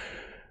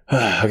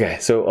okay,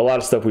 so a lot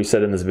of stuff we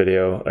said in this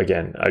video.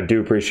 Again, I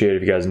do appreciate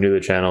if you guys are new to the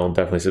channel,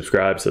 definitely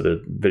subscribe so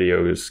the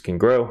videos can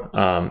grow.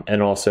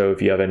 And also,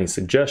 if you have any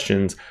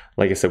suggestions,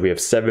 like I said, we have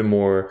 7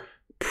 more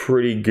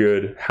pretty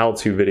good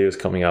how-to videos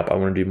coming up. I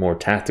want to do more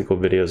tactical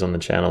videos on the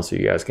channel so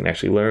you guys can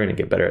actually learn and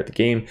get better at the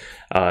game.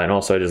 And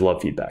also, I just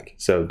love feedback.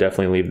 So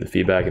definitely leave the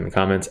feedback in the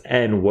comments.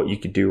 And what you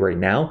could do right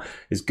now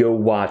is go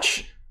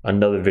watch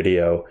another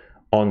video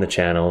on the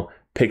channel.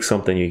 Pick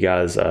something you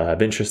guys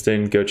have interest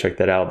in. Go check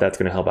that out. That's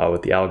going to help out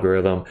with the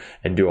algorithm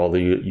and do all the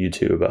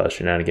YouTube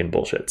shenanigan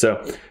bullshit.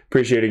 So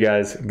appreciate it,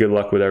 guys. Good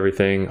luck with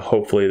everything.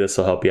 Hopefully this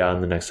will help you out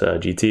in the next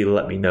GT.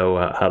 Let me know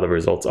how the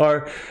results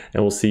are,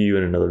 and we'll see you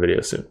in another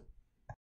video soon.